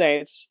beat the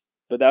Saints,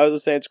 but that was a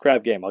Saints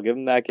crap game. I'll give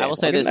them that game. I will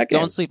say this,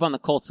 don't sleep on the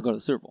Colts to go to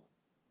the Super Bowl.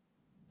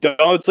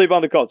 Don't sleep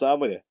on the Colts, I'm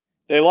with you.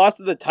 They lost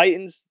to the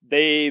Titans.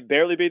 They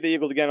barely beat the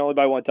Eagles again, only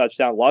by one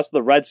touchdown. Lost to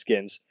the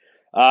Redskins.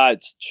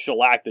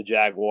 Shellacked the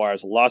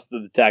Jaguars. Lost to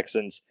the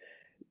Texans.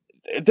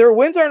 Their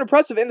wins aren't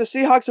impressive, and the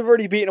Seahawks have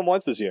already beaten them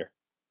once this year.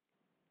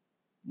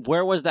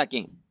 Where was that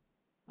game?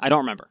 I don't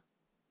remember.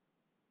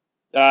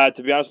 To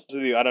be honest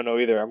with you, I don't know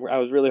either. I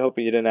was really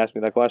hoping you didn't ask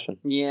me that question.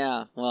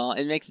 Yeah, well,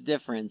 it makes a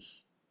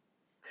difference.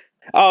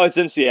 Oh, it's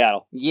in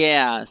Seattle.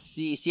 Yeah,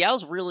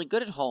 Seattle's really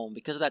good at home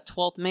because of that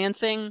 12th man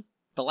thing,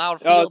 the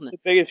loud field. Oh,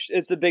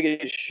 it's the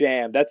biggest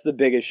sham. That's the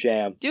biggest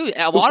sham. Dude,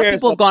 a lot of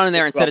people have gone in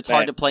there and said it's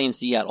hard to play in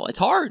Seattle. It's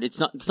hard. It's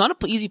not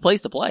an easy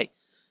place to play.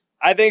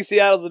 I think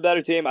Seattle's a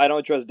better team. I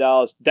don't trust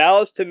Dallas.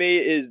 Dallas, to me,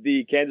 is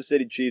the Kansas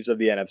City Chiefs of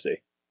the NFC.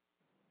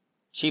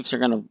 Chiefs are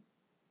going to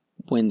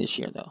win this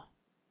year, though.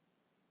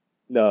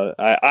 No,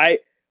 are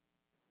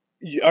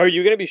you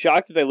going to be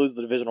shocked if they lose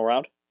the divisional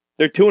round?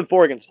 They're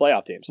 2-4 against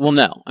playoff teams. Well,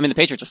 no. I mean, the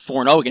Patriots are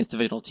 4-0 against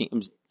divisional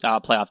teams,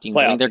 playoff teams.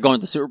 I think they're going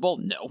to the Super Bowl.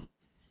 No.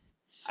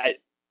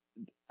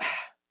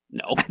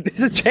 No.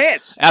 There's a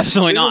chance.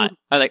 Absolutely not.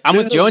 I'm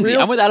with Jonesy.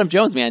 I'm with Adam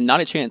Jones, man. Not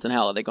a chance in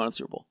hell are they going to the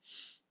Super Bowl.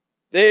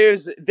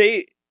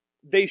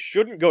 They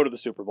shouldn't go to the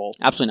Super Bowl.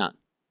 Absolutely not.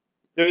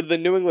 They're the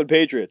New England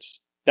Patriots.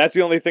 That's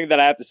the only thing that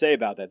I have to say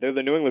about that. They're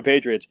the New England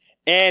Patriots,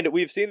 and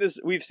we've seen this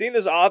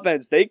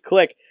offense. They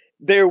click.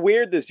 They're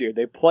weird this year.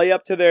 They play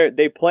up to their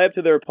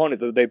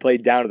opponent. They play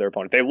down to their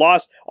opponent. They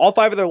lost. All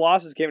 5 of their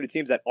losses came to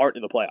teams that aren't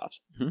in the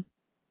playoffs. Mm-hmm.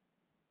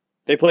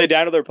 They play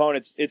down to their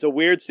opponents. It's a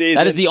weird season.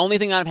 That is the only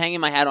thing I'm hanging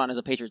my hat on as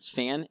a Patriots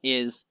fan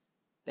is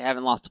they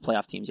haven't lost to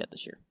playoff teams yet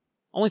this year.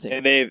 Only thing.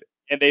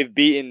 And they've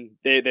beaten.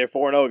 They're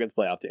 4-0 against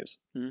playoff teams.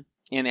 Mm-hmm.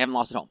 And they haven't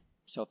lost at home.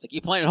 So if they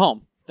keep playing at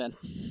home, then.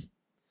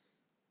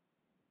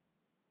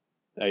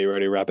 Are you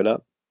ready to wrap it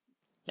up?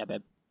 Yeah,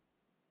 babe.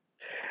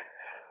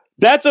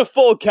 That's a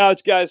full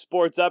Couch Guy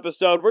Sports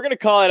episode. We're going to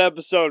call it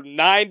episode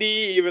 90,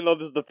 even though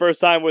this is the first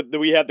time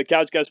we have the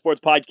Couch Guy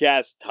Sports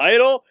Podcast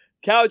title.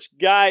 Couch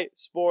Guy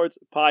Sports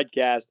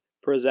Podcast,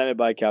 presented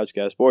by Couch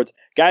Guy Sports.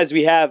 Guys,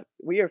 we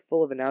are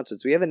full of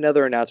announcements. We have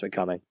another announcement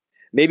coming.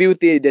 Maybe with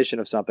the addition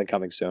of something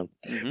coming soon.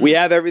 Mm-hmm. We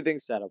have everything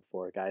set up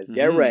for it, guys.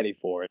 Get ready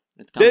for it.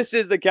 This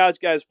is the Couch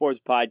Guy Sports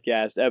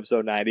Podcast,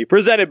 episode 90,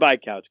 presented by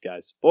Couch Guy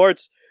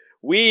Sports.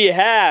 We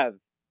have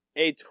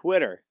a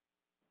Twitter.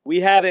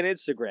 We have an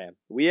Instagram.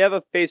 We have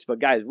a Facebook.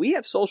 Guys, we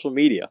have social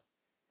media.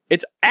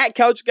 It's at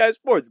Couch Guy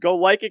Sports. Go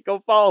like it.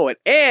 Go follow it.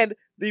 And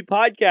the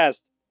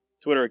podcast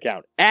Twitter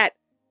account at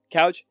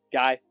Couch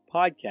Guy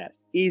Podcast.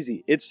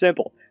 Easy. It's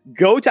simple.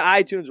 Go to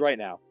iTunes right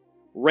now.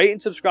 Rate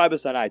and subscribe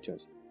us on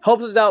iTunes.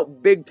 Helps us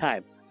out big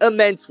time.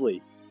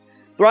 Immensely.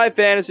 Thrive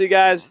Fantasy,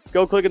 guys.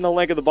 Go click on the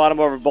link at the bottom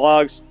of our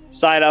blogs.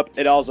 sign up.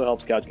 It also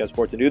helps Couch Guy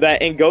Sports to do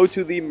that. And go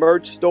to the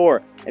merch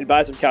store and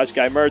buy some Couch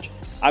Guy merch.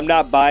 I'm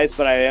not biased,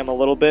 but I am a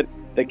little bit.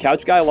 The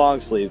Couch Guy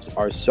long sleeves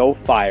are so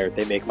fire,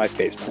 they make my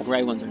face melt. The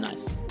gray ones are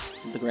nice.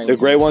 The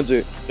gray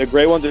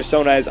ones are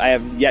so nice. I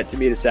have yet to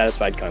meet a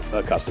satisfied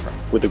customer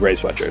with the gray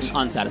sweatshirts.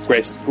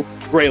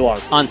 Unsatisfied. Gray long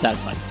sleeves.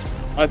 Unsatisfied.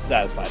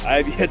 Unsatisfied.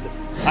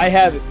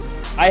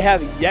 I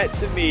have yet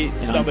to meet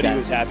somebody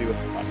who's happy with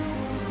the product.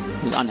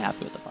 Who's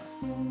unhappy with the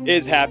product.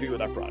 Is happy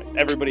with our product.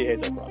 Everybody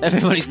hates our product.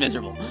 Everybody's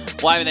miserable.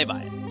 Why would they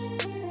buy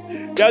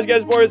it? Couch Guy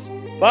Sports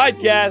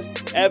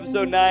Podcast,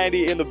 episode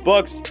 90 in the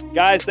books.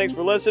 Guys, thanks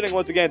for listening.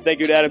 Once again, thank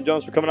you to Adam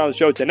Jones for coming on the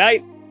show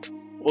tonight.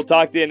 We'll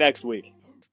talk to you next week.